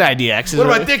 Dick 90X. Is What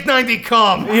about Dick 90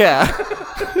 cum? Yeah.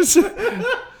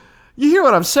 You hear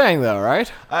what I'm saying, though,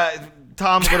 right?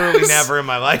 Tom, literally never in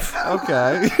my life.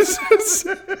 Okay.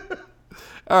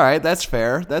 All right, that's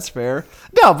fair. That's fair.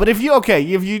 No, but if you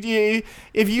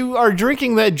are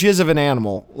drinking that jizz of an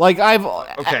animal, like I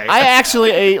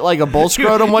actually ate like a bull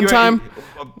scrotum one time.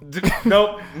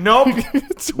 Nope.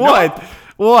 What?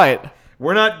 What?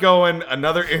 We're not going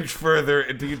another inch further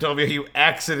until you tell me you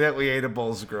accidentally ate a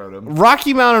bull scrotum.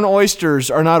 Rocky Mountain oysters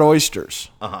are not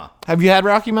oysters. Uh-huh. Have you had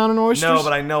Rocky Mountain oysters? No,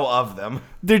 but I know of them.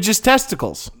 They're just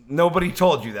testicles. Nobody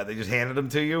told you that. They just handed them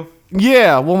to you?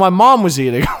 Yeah, well, my mom was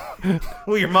eating.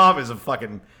 Well, your mom is a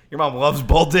fucking... Your mom loves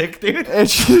bull dick, dude. And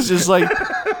she was just like,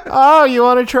 oh, you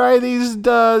want to try these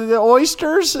the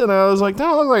oysters? And I was like,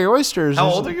 no, look like oysters.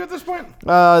 How old are you at this point?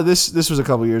 This was a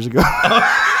couple years ago.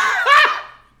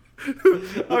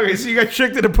 Okay, so you got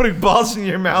tricked into putting balls in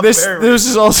your mouth. This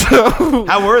is also...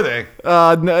 How were they?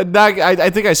 I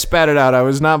think I spat it out. It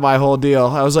was not my whole deal.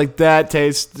 I was like, that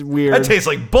tastes weird. That tastes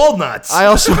like bull nuts. I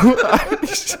also...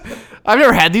 I've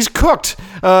never had these cooked.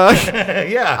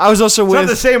 Yeah. I was also it's with... not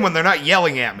the same when they're not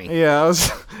yelling at me. Yeah, I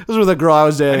was with a girl I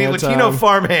was dating Any at the Latino time.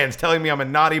 farmhands telling me I'm a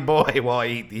naughty boy while I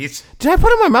eat these. Did I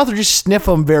put them in my mouth or just sniff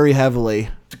them very heavily?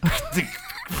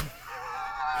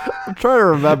 I'm trying to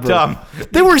remember. Dumb.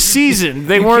 They were seasoned.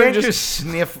 They You weren't can't just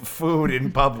sniff food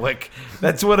in public.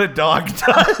 That's what a dog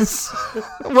does.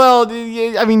 Well,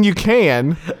 I mean, you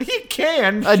can. You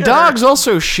can. A sure. dog's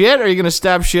also shit. Are you going to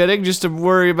stop shitting just to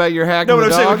worry about your hacking No, but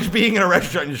the I'm saying dog? like, just being in a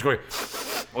restaurant and just going,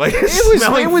 like,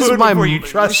 It was food my. before you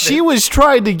trust She it. was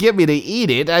trying to get me to eat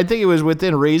it. I think it was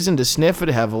within reason to sniff it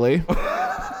heavily.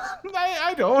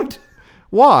 I don't.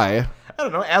 Why? I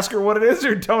don't know. Ask her what it is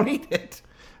or don't eat it.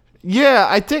 Yeah,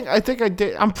 I think I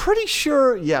did. I'm pretty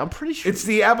sure. Yeah, I'm pretty sure. It's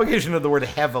the application of the word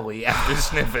heavily after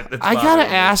sniff it. That's I gotta bothering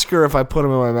me. ask her if I put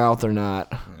them in my mouth or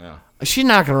not. Yeah. She's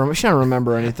not gonna. She don't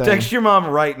remember anything. Text your mom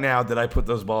right now that I put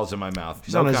those balls in my mouth.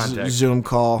 She's No on a context. Zoom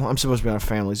call. I'm supposed to be on a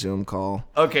family Zoom call.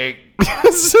 Okay.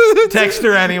 Text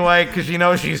her anyway because you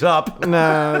know she's up.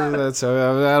 No, that's.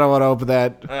 I don't want to open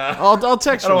that. I'll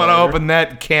text I her. don't want to later. open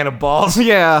that can of balls.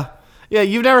 Yeah, yeah.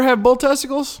 You've never had bull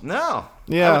testicles? No.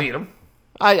 Yeah. I would eat them.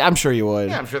 I'm sure you would.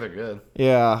 Yeah, I'm sure they're good.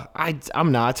 Yeah,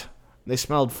 I'm not. They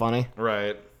smelled funny.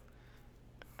 Right.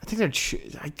 I think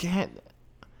they're. I can't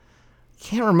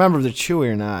remember if they're chewy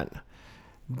or not.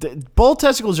 Bull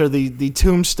testicles are the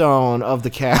tombstone of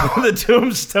the cow. The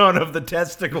tombstone of the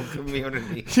testicle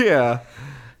community. Yeah.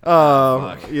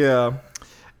 Fuck. Yeah.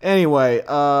 Anyway,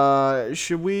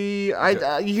 should we?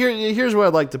 Here's what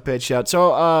I'd like to pitch out.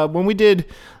 So, when we did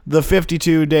the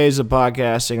 52 days of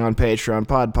podcasting on Patreon,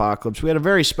 Podpocalypse, we had a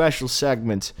very special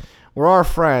segment where our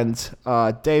friend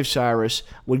Dave Cyrus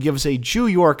would give us a Jew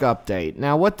York update.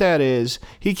 Now, what that is,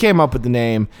 he came up with the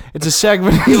name. It's a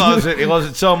segment. He loves it. He loves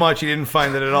it so much he didn't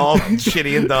find it at all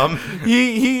shitty and dumb.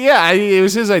 It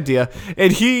was his idea,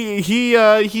 and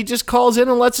he just calls in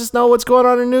and lets us know what's going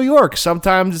on in New York.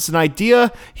 Sometimes it's an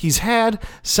idea he's had,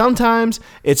 sometimes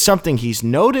it's something he's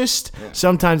noticed,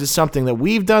 sometimes it's something that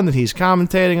we've done that he's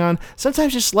commentating on,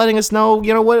 sometimes just letting us know,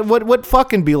 what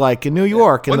fucking be like in New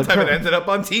York. One time it ended up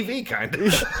on TV, kind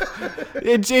of.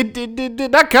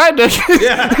 it not kind of.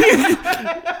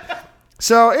 Yeah.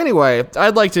 So anyway,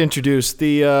 I'd like to introduce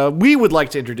we would like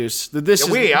to introduce this.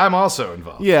 I'm also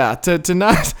involved. Yeah, to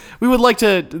not. We would like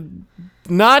to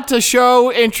not to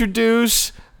show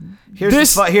introduce.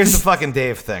 Here's the fucking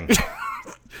Dave thing.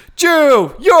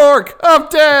 Jew York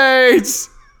updates.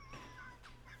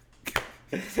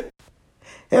 Hey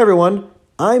everyone,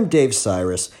 I'm Dave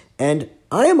Cyrus, and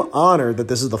I am honored that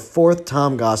this is the fourth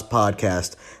Tom Goss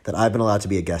podcast that I've been allowed to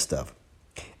be a guest of.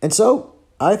 And so,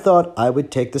 I thought I would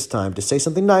take this time to say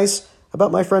something nice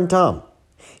about my friend Tom.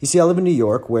 You see, I live in New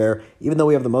York, where even though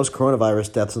we have the most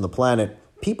coronavirus deaths on the planet,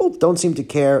 people don't seem to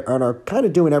care and are kind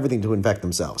of doing everything to infect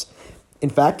themselves. In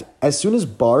fact, as soon as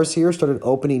bars here started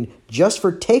opening just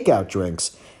for takeout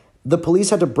drinks, the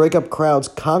police had to break up crowds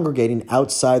congregating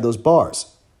outside those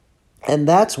bars. And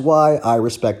that's why I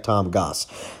respect Tom Goss,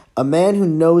 a man who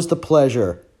knows the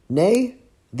pleasure, nay,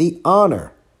 the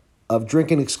honor, of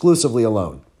drinking exclusively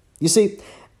alone. You see,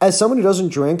 as someone who doesn't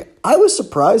drink, I was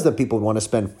surprised that people would want to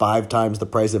spend 5 times the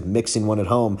price of mixing one at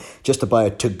home just to buy a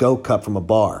to-go cup from a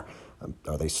bar.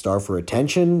 Are they starved for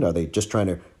attention? Are they just trying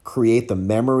to create the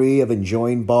memory of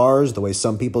enjoying bars the way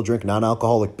some people drink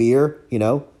non-alcoholic beer,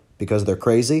 because they're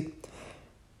crazy?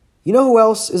 You know who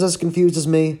else is as confused as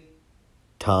me?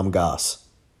 Tom Goss.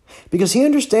 Because he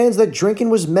understands that drinking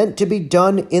was meant to be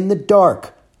done in the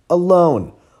dark,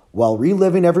 alone, while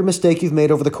reliving every mistake you've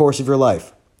made over the course of your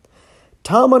life.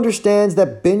 Tom understands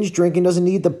that binge drinking doesn't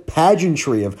need the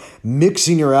pageantry of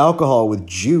mixing your alcohol with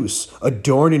juice,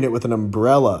 adorning it with an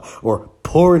umbrella, or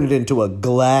pouring it into a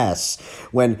glass,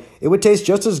 when it would taste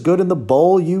just as good in the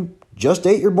bowl you just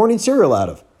ate your morning cereal out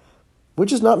of.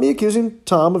 Which is not me accusing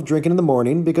Tom of drinking in the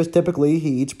morning, because typically he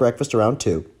eats breakfast around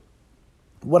 2.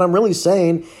 What I'm really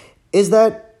saying is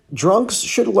that drunks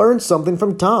should learn something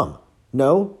from Tom.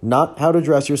 No, not how to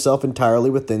dress yourself entirely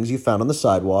with things you found on the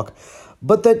sidewalk,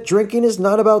 but that drinking is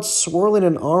not about swirling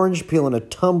an orange peel in a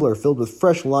tumbler filled with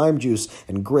fresh lime juice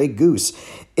and Grey Goose.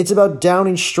 It's about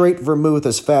downing straight vermouth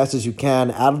as fast as you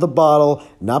can out of the bottle,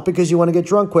 not because you want to get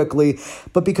drunk quickly,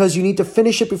 but because you need to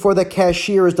finish it before that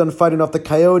cashier is done fighting off the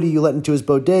coyote you let into his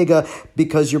bodega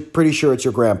because you're pretty sure it's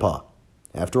your grandpa.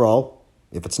 After all,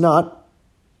 if it's not,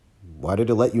 why did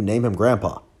it let you name him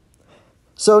Grandpa?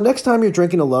 So next time you're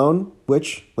drinking alone,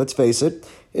 which, let's face it,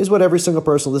 is what every single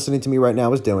person listening to me right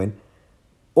now is doing,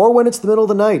 or when it's the middle of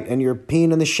the night and you're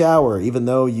peeing in the shower even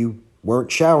though you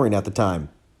weren't showering at the time,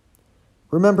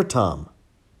 remember Tom,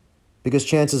 because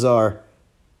chances are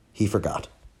he forgot.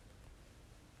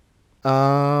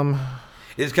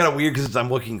 It's kind of weird because I'm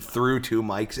looking through two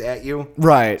mics at you.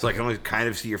 Right. So I can only kind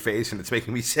of see your face, and it's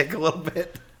making me sick a little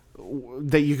bit.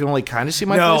 That you can only kind of see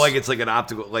my face? No, like it's like an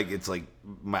optical, like it's like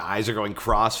my eyes are going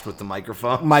crossed with the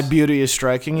microphone. My beauty is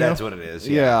striking you? That's what it is.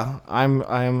 Yeah. I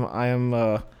am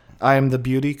the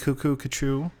beauty, cuckoo,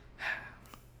 cachoo.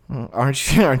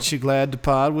 Aren't you glad to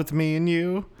pod with me and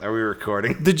you? Are we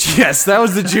recording? Yes, that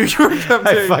was the Jew York update.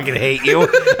 I fucking hate you.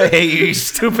 I hate you, you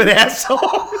stupid asshole.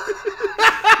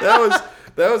 That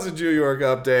was a Jew York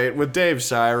update with Dave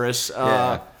Cyrus.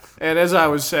 Yeah. And as I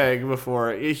was saying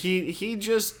before, he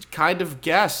just kind of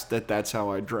guessed that that's how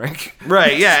I drink.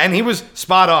 Right, yeah, and he was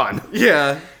spot on.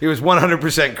 Yeah. He was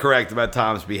 100% correct about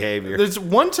Tom's behavior. There's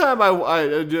one time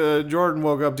Jordan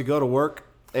woke up to go to work,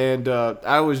 and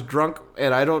I was drunk,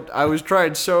 and I was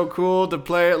trying so cool to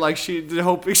play it like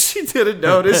hoping she didn't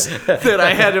notice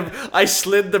that I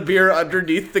slid the beer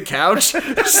underneath the couch,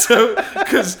 so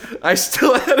because I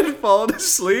still hadn't fallen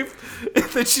asleep. And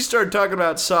then she started talking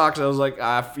about socks. I was like,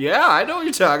 yeah, I know what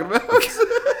you're talking about.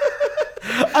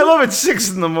 I love at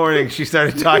 6 in the morning she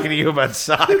started talking to you about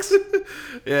socks.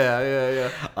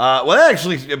 Yeah. Well, that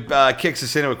actually kicks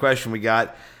us into a question we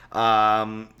got.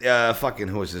 Who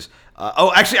is this?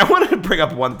 Actually, I wanted to bring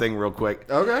up one thing real quick.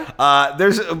 Okay.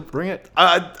 Bring it.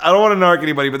 I don't want to narc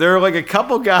anybody, but there are like a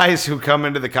couple guys who come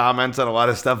into the comments on a lot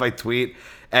of stuff I tweet,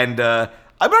 and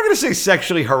I'm not going to say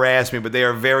sexually harass me, but they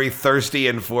are very thirsty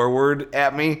and forward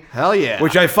at me. Hell yeah.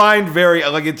 Which I find very,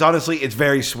 like, it's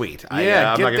very sweet.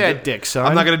 Yeah, I'm get not gonna that dick, son.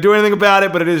 I'm not going to do anything about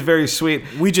it, but it is very sweet.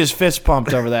 We just fist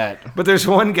pumped over that. But there's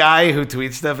one guy who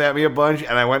tweets stuff at me a bunch,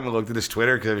 and I went and looked at his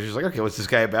Twitter because I was just like, okay, what's this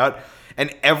guy about?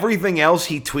 And everything else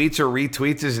he tweets or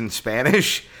retweets is in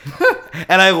Spanish.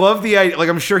 And I love the idea. Like,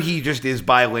 I'm sure he just is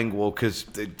bilingual because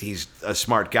he's a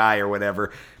smart guy or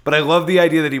whatever. But I love the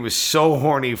idea that he was so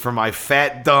horny for my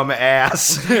fat, dumb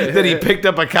ass that he picked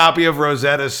up a copy of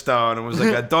Rosetta Stone and was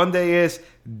like, "Donde es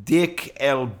Dick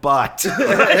el Butt?" I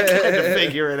had to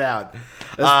figure it out.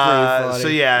 That's pretty funny. So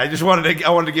yeah,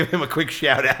 I wanted to give him a quick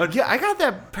shout out. Yeah, I got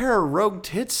that pair of rogue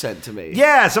tits sent to me.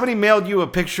 Yeah, somebody mailed you a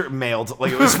picture. Mailed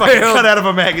like it was fucking cut out of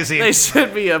a magazine. They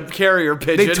sent me a carrier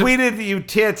pigeon. They tweeted you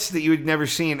tits that you had never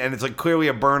seen, and it's like clearly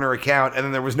a burner account, and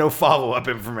then there was no follow up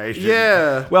information.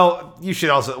 Yeah. Well, you should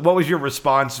also. What was your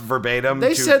response verbatim?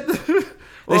 They said.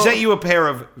 They sent you a pair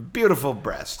of beautiful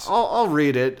breasts. I'll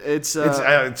read it. It's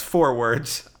 4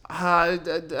 words.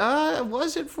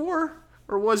 Was it 4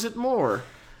 or was it more?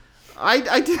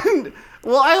 I didn't.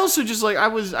 Well, I also just like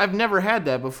I've never had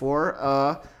that before.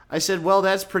 I said, well,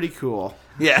 that's pretty cool.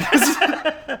 Yeah.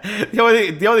 the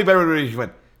only better one is you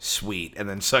went sweet and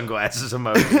then sunglasses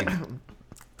emoji.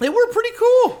 They were pretty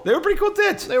cool. They were pretty cool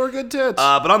tits. They were good tits.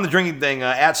 But on the drinking thing,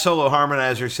 at Solo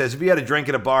Harmonizer says, if you had a drink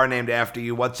at a bar named after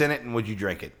you, what's in it and would you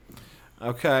drink it?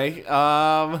 Okay.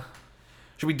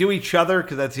 Should we do each other?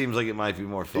 Because that seems like it might be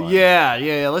more fun.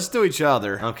 Yeah. Let's do each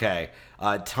other. Okay.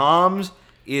 Tom's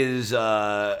is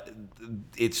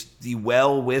it's the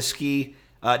well whiskey.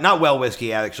 Not well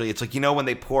whiskey, actually. It's like, when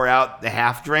they pour out the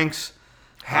half drinks.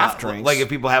 Half drinks? Like if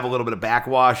people have a little bit of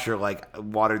backwash or like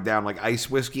watered down like ice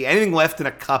whiskey. Anything left in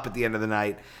a cup at the end of the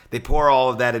night, they pour all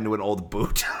of that into an old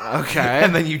boot. Okay.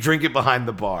 And then you drink it behind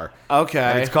the bar. Okay.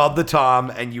 And it's called the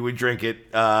Tom, and you would drink it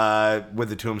with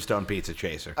the Tombstone Pizza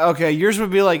Chaser. Okay, yours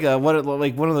would be like one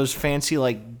of those fancy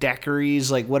like daiquiris,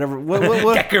 like whatever. What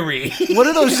Daiquiri. What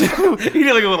are those? You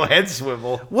need like a little head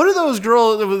swivel. What are those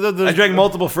girls? I drank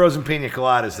multiple frozen pina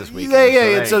coladas this weekend.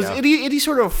 Yeah. So It's any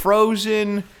sort of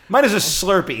frozen. Mine is a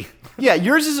Slurpee. Yeah,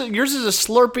 yours is a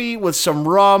Slurpee with some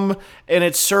rum, and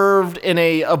it's served in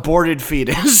a aborted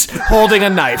fetus holding a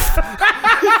knife.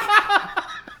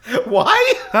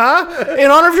 Why? Huh?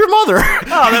 In honor of your mother.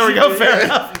 Oh, there we go. Fair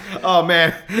enough. Oh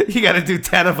man, you got to do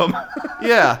 10 of them.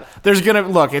 Yeah, there's gonna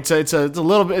look. It's a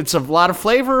little bit. It's a lot of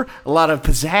flavor, a lot of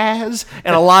pizzazz,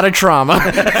 and a lot of trauma.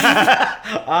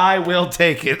 I will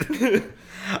take it.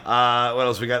 What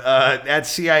else we got? At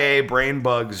CIA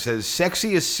Brainbug says,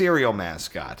 sexiest cereal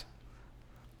mascot.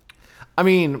 I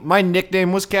mean, my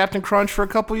nickname was Captain Crunch for a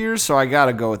couple years, so I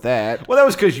gotta go with that. Well, that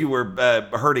was because you were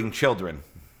hurting children.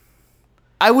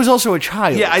 I was also a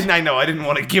child. Yeah, I know. I didn't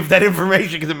want to give that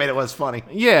information because it made it less funny.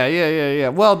 Yeah.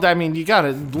 Well, I mean,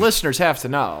 listeners have to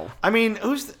know. I mean,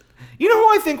 you know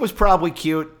who I think was probably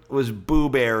cute? Was Boo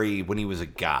Berry when he was a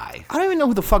guy. I don't even know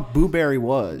who the fuck Boo Berry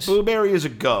was. Boo Berry is a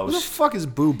Who the ghost. fuck is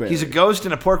Boo Berry? He's a ghost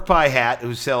in a pork pie hat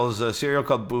who sells a cereal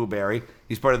called Boo Berry.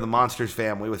 He's part of the Monsters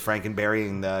family with Frankenberry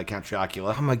and Count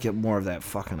Chocula. I'm gonna get more of that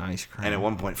fucking ice cream. And at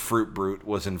one point, Fruit Brute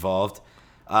was involved.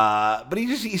 But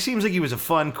he seems like he was a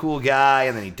fun, cool guy,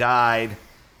 and then he died.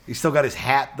 He's still got his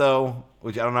hat, though,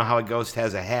 which I don't know how a ghost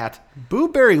has a hat. Boo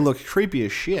Berry looked creepy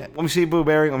as shit. Let me see Boo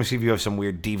Berry. Let me see if you have some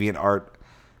weird deviant art.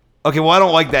 Okay, well, I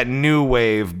don't like that new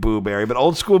wave Boo Berry, but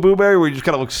old school Boo Berry where he just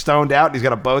kind of looks stoned out and he's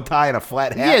got a bow tie and a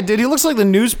flat hat. Yeah, dude, he looks like the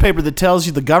newspaper that tells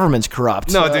you the government's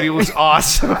corrupt. No, dude, he looks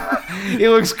awesome. He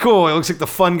looks cool. He looks like the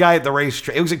fun guy at the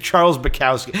racetrack. He looks like Charles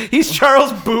Bukowski. He's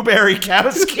Charles Boo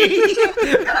Berry-kowski.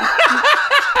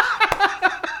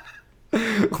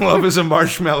 Love is a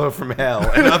marshmallow from hell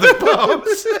and other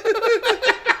poems.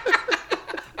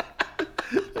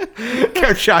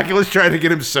 Count Chocula's trying to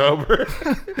get him sober.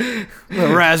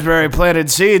 The raspberry planted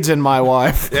seeds in my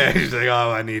wife. Yeah, he's like,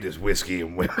 all I need is whiskey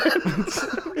and women.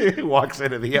 He walks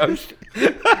into the ocean.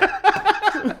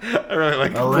 I really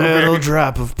like A little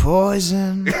drop of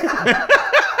poison.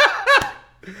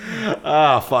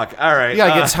 Oh, fuck. All right. You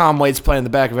gotta get Tom Waits playing in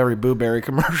the back of every Boo Berry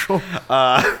commercial.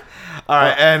 All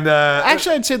right, and...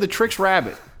 Actually, I'd say the Trix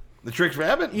Rabbit. The Trix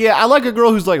Rabbit? Yeah, I like a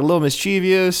girl who's like a little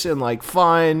mischievous and like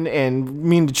fun and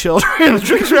mean to children. The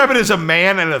Trix Rabbit is a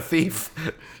man and a thief.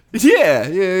 Yeah.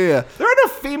 There are no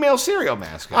female cereal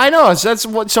mascots. I know.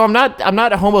 So I'm not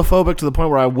homophobic to the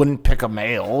point where I wouldn't pick a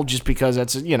male just because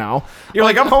that's, you know. You're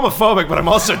like, I'm homophobic, but I'm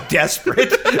also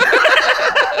desperate.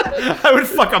 I would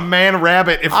fuck a man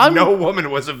rabbit if no woman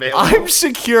was available. I'm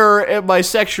secure in my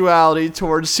sexuality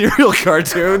towards cereal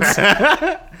cartoons.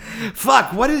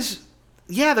 Fuck, what is...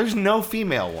 Yeah, there's no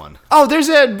female one. Oh, there's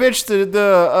that bitch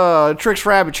the Trix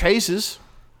Rabbit chases.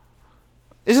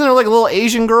 Isn't there like a little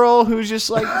Asian girl who's just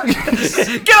like...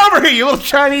 Get over here, you little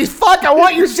Chinese fuck! I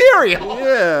want your cereal!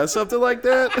 Yeah, something like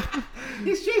that.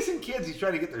 He's chasing kids. He's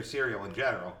trying to get their cereal in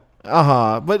general.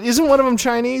 Uh-huh. But isn't one of them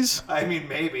Chinese? I mean,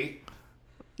 maybe.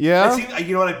 Yeah?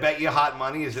 You know what I bet you hot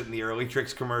money is that in the early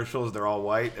Trix commercials, they're all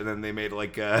white, and then they made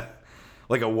like a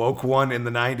woke one in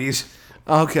the 90s.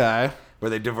 Okay. Where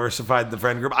they diversified the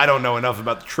friend group. I don't know enough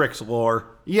about the Trix lore.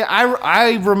 Yeah,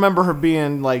 I remember her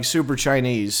being like super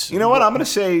Chinese. You know what? I'm gonna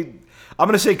say.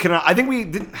 I think we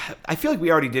did. I feel like we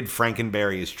already did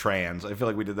Frankenberry as trans. I feel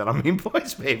like we did that on Mean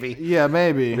Boys, maybe. Yeah,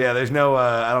 maybe. Yeah, there's no.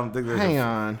 I don't think there's. Hang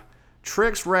on.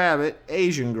 Trix Rabbit,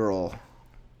 Asian girl.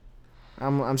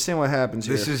 I'm seeing what happens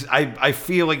here. This is. I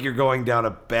feel like you're going down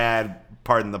a bad,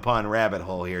 pardon the pun, rabbit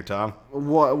hole here, Tom.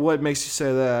 What makes you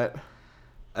say that?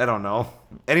 I don't know.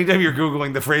 Anytime you're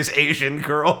Googling the phrase Asian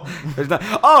girl, there's not.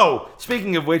 Oh,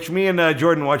 speaking of which, me and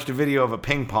Jordan watched a video of a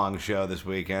ping pong show this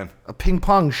weekend. A ping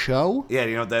pong show? Yeah, do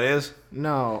you know what that is?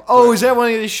 No. Oh, is that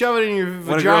when you shove it in your vagina?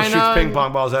 When a girl shoots ping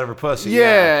pong balls out of her pussy.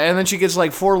 Yeah, and then she gets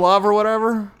like 4 love or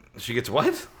whatever? She gets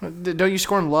what? Don't you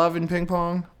score love in ping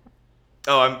pong?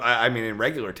 Oh, I mean, in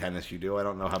regular tennis you do. I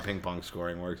don't know how ping pong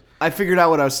scoring works. I figured out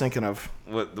what I was thinking of.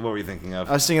 What were you thinking of?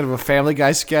 I was thinking of a Family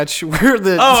Guy sketch where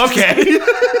the... Oh, okay.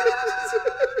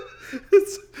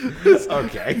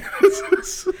 Okay.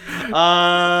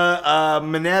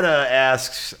 Minetta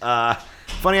asks,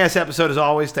 funny ass episode as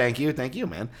always. Thank you,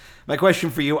 man. My question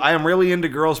for you: I am really into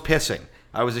girls pissing.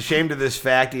 I was ashamed of this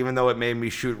fact, even though it made me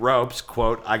shoot ropes.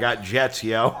 Quote, I got jets,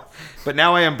 yo. But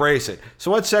now I embrace it.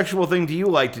 So what sexual thing do you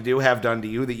like to do, have done to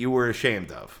you, that you were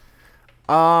ashamed of?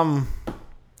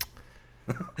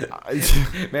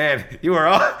 Man, you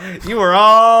were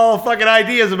all fucking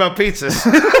ideas about pizzas.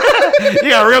 You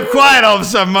got real quiet all of a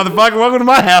sudden, motherfucker. Welcome to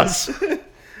my house.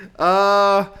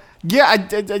 Yeah,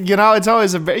 it's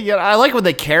always I like when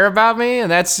they care about me,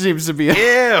 and that seems to be... Ew.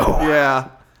 Yeah.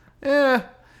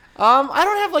 I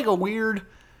don't have like a weird...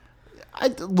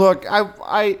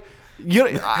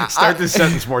 Start this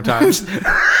sentence more times.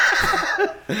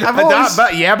 I've always...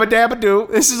 Yabba dabba do.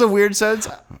 This is a weird sentence.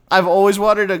 I've always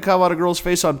wanted to come on a girl's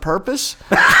face on purpose.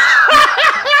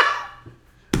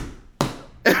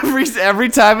 Every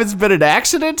time it's been an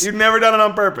accident. You've never done it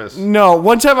on purpose. No,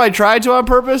 one time I tried to on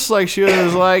purpose. Like she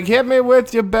was like, "Hit me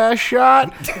with your best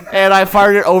shot," and I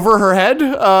fired it over her head.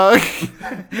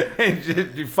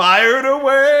 And you fired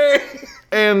away.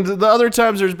 And the other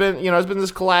times there's been, it's been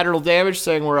this collateral damage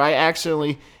thing where I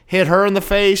accidentally hit her in the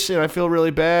face and I feel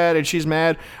really bad and she's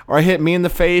mad, or I hit me in the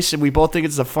face and we both think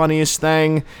it's the funniest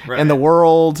thing in the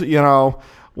world,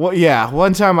 Well, yeah,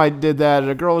 one time I did that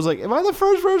and a girl was like, am I the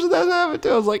first person that's happened to?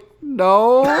 I was like,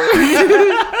 no.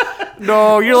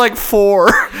 No, you're like 4.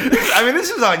 I mean,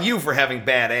 this is on you for having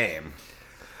bad aim.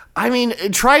 I mean,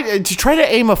 try to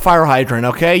aim a fire hydrant,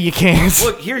 okay? You can't.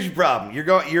 Look, here's your problem.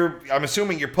 I'm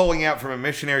assuming you're pulling out from a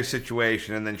missionary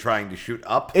situation and then trying to shoot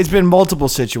up. It's been multiple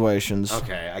situations.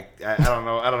 Okay, I don't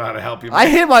know. I don't know how to help you. I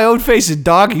hit my own face in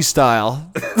doggy style.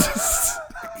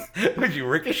 Did you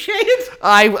ricochet it?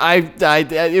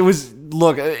 It was.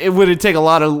 Look, it would take a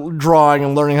lot of drawing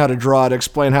and learning how to draw to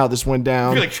explain how this went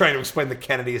down. You're like trying to explain the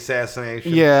Kennedy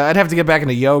assassination. Yeah, I'd have to get back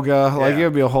into yoga. Like it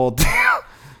would be a whole.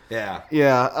 Yeah.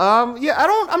 Yeah.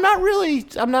 I'm not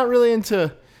really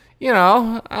into.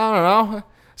 I don't know.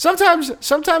 Sometimes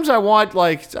I want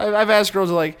I've asked girls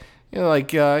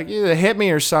to hit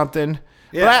me or something.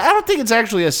 Yeah. But I don't think it's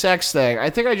actually a sex thing. I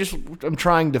think I'm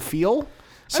trying to feel.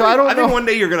 So I don't know. I think one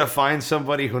day you're going to find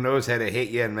somebody who knows how to hit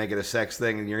you and make it a sex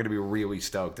thing, and you're going to be really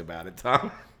stoked about it, Tom.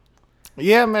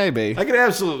 Yeah, maybe. I can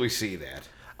absolutely see that.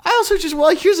 I also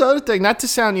here's the other thing, not to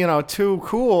sound, too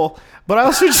cool, but I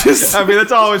also just... I mean,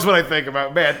 that's always what I think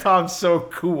about. Man, Tom's so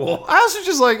cool. I also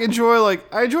just, enjoy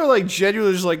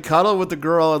genuinely just, cuddle with the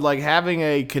girl and, having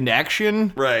a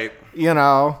connection. Right.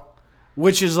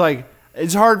 Which is,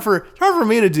 it's hard for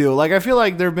me to do. I feel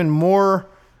like there have been more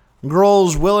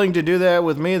girls willing to do that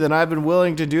with me than I've been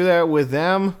willing to do that with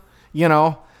them.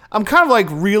 I'm kind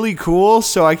of really cool,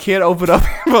 so I can't open up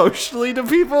emotionally to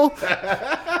people.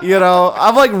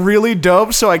 I'm really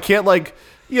dope, so I can't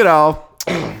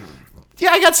yeah,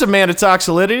 I got some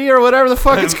manitoxolidity or whatever the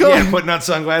fuck it's called. Yeah, putting on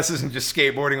sunglasses and just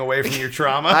skateboarding away from your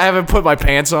trauma. I haven't put my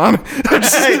pants on.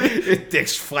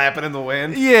 Dick's flapping in the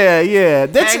wind. Yeah.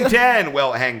 Hang 10.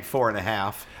 Well, hang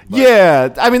 4.5. But.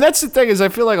 Yeah, I mean that's the thing is I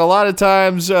feel like a lot of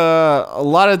times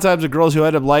the girls who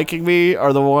end up liking me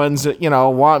are the ones that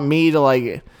want me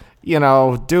to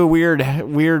do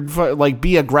weird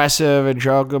be aggressive and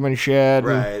choke them and shit.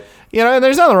 Right. And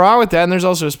there's nothing wrong with that, and there's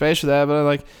also a space for that.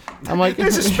 But I'm like,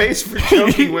 there's a space for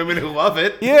choking women who love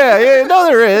it. Yeah, no,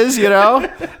 there is,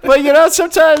 But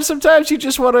sometimes you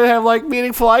just want to have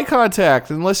meaningful eye contact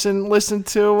and listen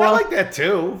to. I like that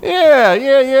too. Yeah.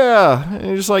 And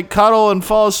you just cuddle and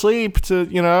fall asleep to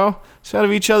sound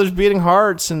of each other's beating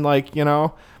hearts and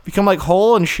become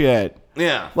whole and shit.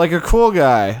 Yeah, like a cool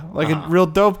guy, a real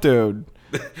dope dude.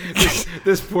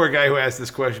 This poor guy who asked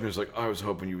this question was like, I was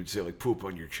hoping you would say poop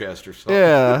on your chest or something.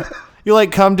 Yeah. You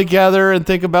come together and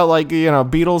think about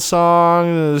Beatles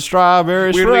song, the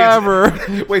Strawberries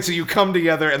Forever. Wait, so you come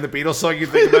together and the Beatles song you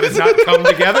think about is not come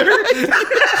together?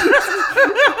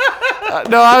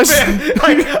 No, I was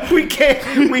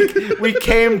we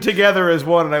came together as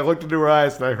one, and I looked into her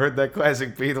eyes and I heard that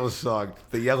classic Beatles song,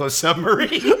 "The Yellow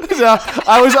Submarine." No,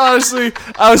 I was honestly,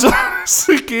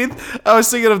 Keith, I was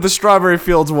thinking of the Strawberry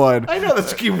Fields one. I know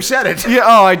you said it. Yeah.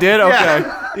 Oh, I did. Okay.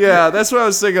 Yeah, that's what I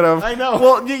was thinking of. I know.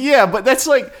 Well, yeah, but that's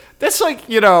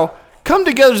come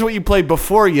together is what you play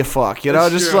before you fuck.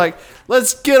 That's just true.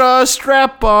 Let's get a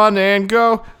strap on and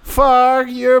go fuck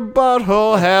your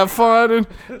butthole, have fun and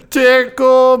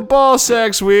tickle ball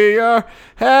sex. We are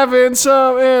having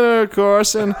some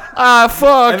intercourse and I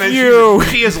fuck and you.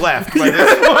 She has left by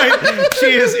this point.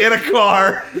 She is in a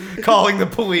car calling the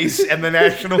police and the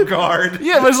National Guard.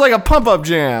 Yeah, but it's a pump-up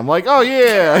jam. Oh,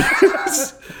 yeah.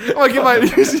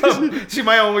 See,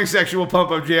 my only sexual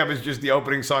pump-up jam is just the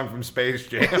opening song from Space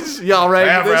Jam. Y'all ready?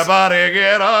 Everybody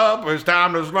get up, it's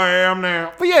time to slam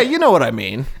now. But yeah, you know what I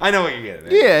mean. I know what you're getting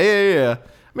at. Yeah.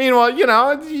 Meanwhile,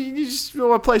 you just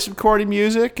want to play some corny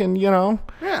music and,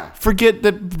 forget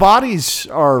that bodies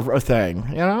are a thing,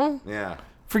 Yeah.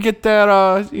 Forget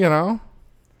that,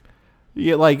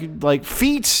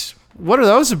 feet. What are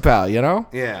those about,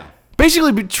 Yeah.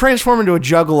 Basically transform into a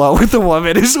juggalo with a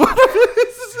woman is what it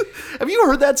is. Have you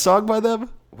heard that song by them?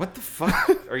 What the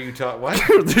fuck are you talking? What?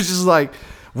 They're just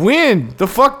when? The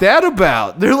fuck that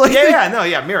about? They're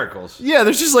miracles. Yeah,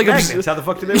 there's just magnets. How the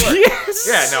fuck do they work? Yes.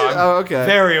 Yeah, no, I'm okay.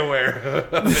 very aware.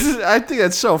 I think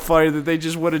that's so funny that they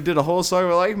just would have did a whole song.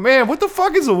 We're man, what the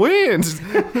fuck is a wind?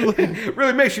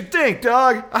 Really makes you think,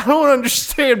 dog. I don't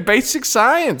understand basic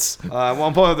science. Well,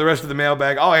 I'm pulling up the rest of the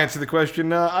mailbag. I'll answer the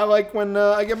question. I like when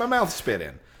I get my mouth spit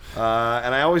in.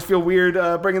 And I always feel weird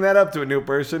bringing that up to a new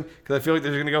person because I feel like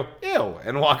they're going to go, ew,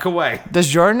 and walk away. Does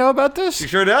Jordan know about this? She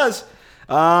sure does.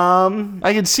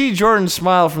 I can see Jordan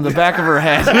smile from the back of her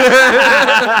head.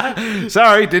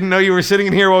 Sorry, didn't know you were sitting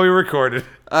in here while we recorded.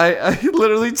 I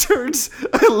literally turned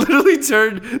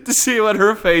to see what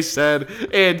her face said,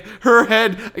 and her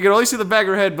head, I can only see the back of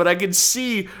her head, but I can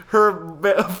see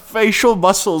her facial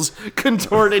muscles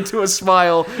contort into a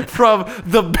smile from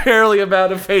the barely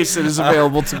amount of face that is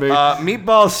available to me.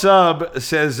 Meatball Sub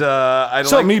says,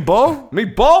 Meatball?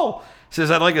 Meatball says,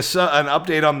 I'd like an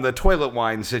update on the toilet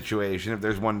wine situation, if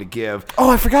there's one to give. Oh,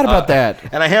 I forgot about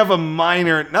that. And I have a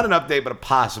minor, not an update, but a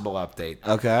possible update.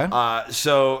 Okay.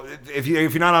 So if you're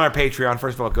not on our Patreon,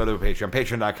 first of all, go to Patreon,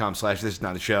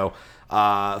 patreon.com/thisisnotashow.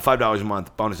 $5 a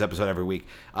month, bonus episode every week.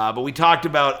 But we talked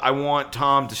about, I want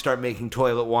Tom to start making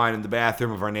toilet wine in the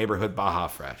bathroom of our neighborhood Baja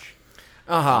Fresh.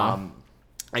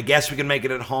 I guess we can make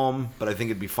it at home, but I think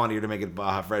it'd be funnier to make it at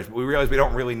Baja Fresh. But we realize we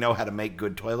don't really know how to make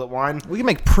good toilet wine. We can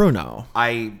make Pruno.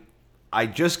 I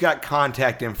just got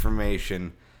contact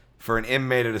information for an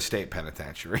inmate at a state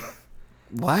penitentiary.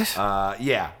 What?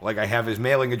 Yeah, like I have his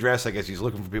mailing address. I guess he's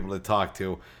looking for people to talk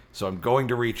to. So I'm going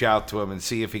to reach out to him and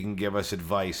see if he can give us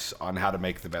advice on how to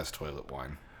make the best toilet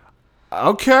wine.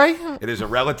 Okay. It is a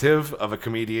relative of a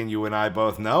comedian you and I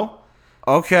both know.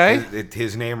 Okay.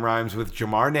 His name rhymes with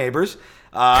Jamar Neighbors.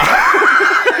 And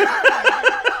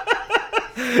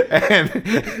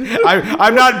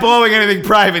I'm not blowing anything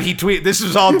private. He tweeted, this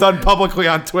was all done publicly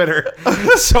on Twitter.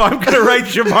 So I'm going to write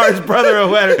Jamar's brother a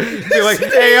letter. Be like,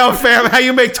 hey, yo, fam, how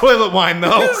you make toilet wine,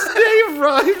 though? His name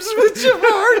rhymes with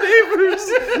Jamar Neighbors.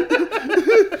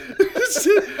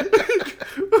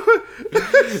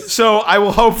 So I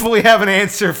will hopefully have an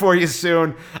answer for you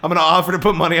soon. I'm going to offer to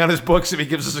put money on his books if he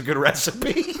gives us a good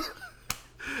recipe.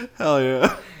 Hell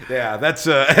yeah. Yeah, that's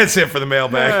it for the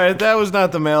mailbag. All right, that was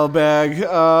not the mailbag.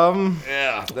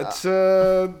 Yeah, that's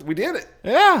we did it.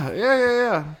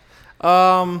 Yeah.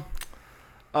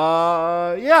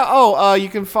 You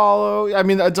can follow. I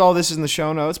mean, it's all this is in the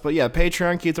show notes, but yeah,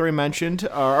 Patreon. Keith already mentioned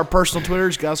our personal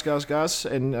Twitters, Gus,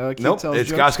 and Keith Nope, tells it's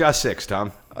jokes. Gus6,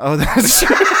 Tom. Oh, that's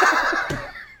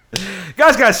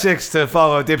Gus6 to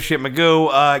follow Dipshit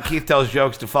Magoo. Keith tells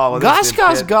jokes to follow Gus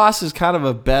is kind of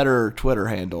a better Twitter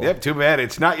handle. Yep, too bad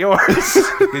it's not yours.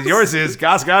 Because yours is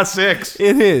Gus6.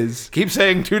 It is. Keep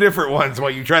saying two different ones while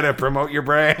you try to promote your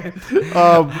brand.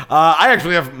 I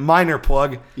actually have minor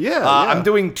plug. Yeah. I'm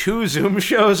doing 2 Zoom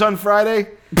shows on Friday.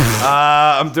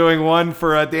 I'm doing one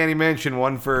for Danny Minch and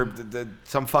one for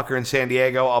some fucker in San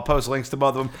Diego. I'll post links to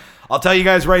both of them. I'll tell you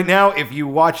guys right now, if you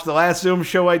watched the last Zoom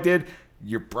show I did,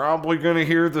 you're probably going to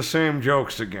hear the same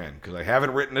jokes again, because I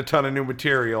haven't written a ton of new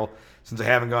material since I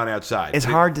haven't gone outside. It's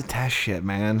hard to test shit,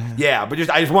 man. Yeah, but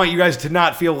I just want you guys to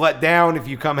not feel let down if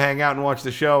you come hang out and watch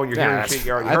the show and you're hearing shit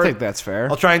you already heard. I think that's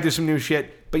fair. I'll try and do some new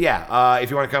shit. But yeah,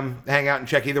 if you want to come hang out and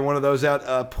check either one of those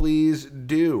out, please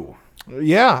do.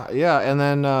 Yeah, and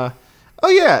then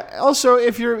also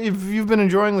if you've been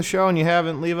enjoying the show and you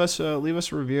haven't, leave us a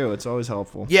review. It's always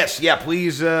helpful. Yes,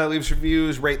 please leave us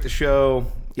reviews, rate the show.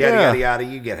 Yada yada.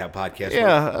 You get how podcasts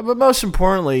work. But most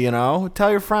importantly, tell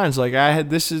your friends. Like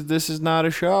this is not a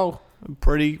show.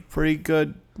 Pretty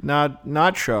good.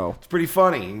 Not show. It's pretty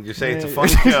funny. You can just say it's a fun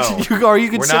show.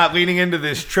 We're not leaning into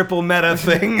this triple meta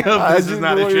thing of this is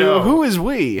not a show. Who is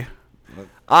we?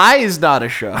 I is not a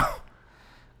show.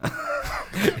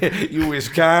 You was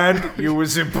kind. You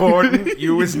was important.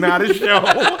 You was not a show.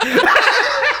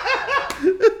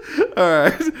 All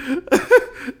right.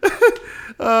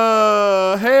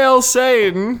 Hail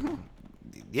Satan.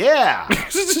 Yeah.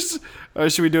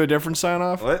 Should we do a different sign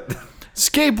off? What?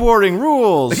 Skateboarding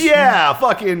rules. Yeah,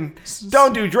 fucking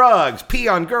don't do drugs. Pee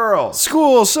on girls.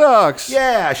 School sucks.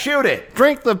 Yeah, shoot it.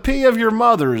 Drink the pee of your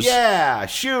mothers. Yeah,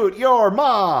 shoot your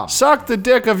mom. Suck the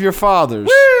dick of your fathers.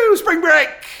 Woo, spring break.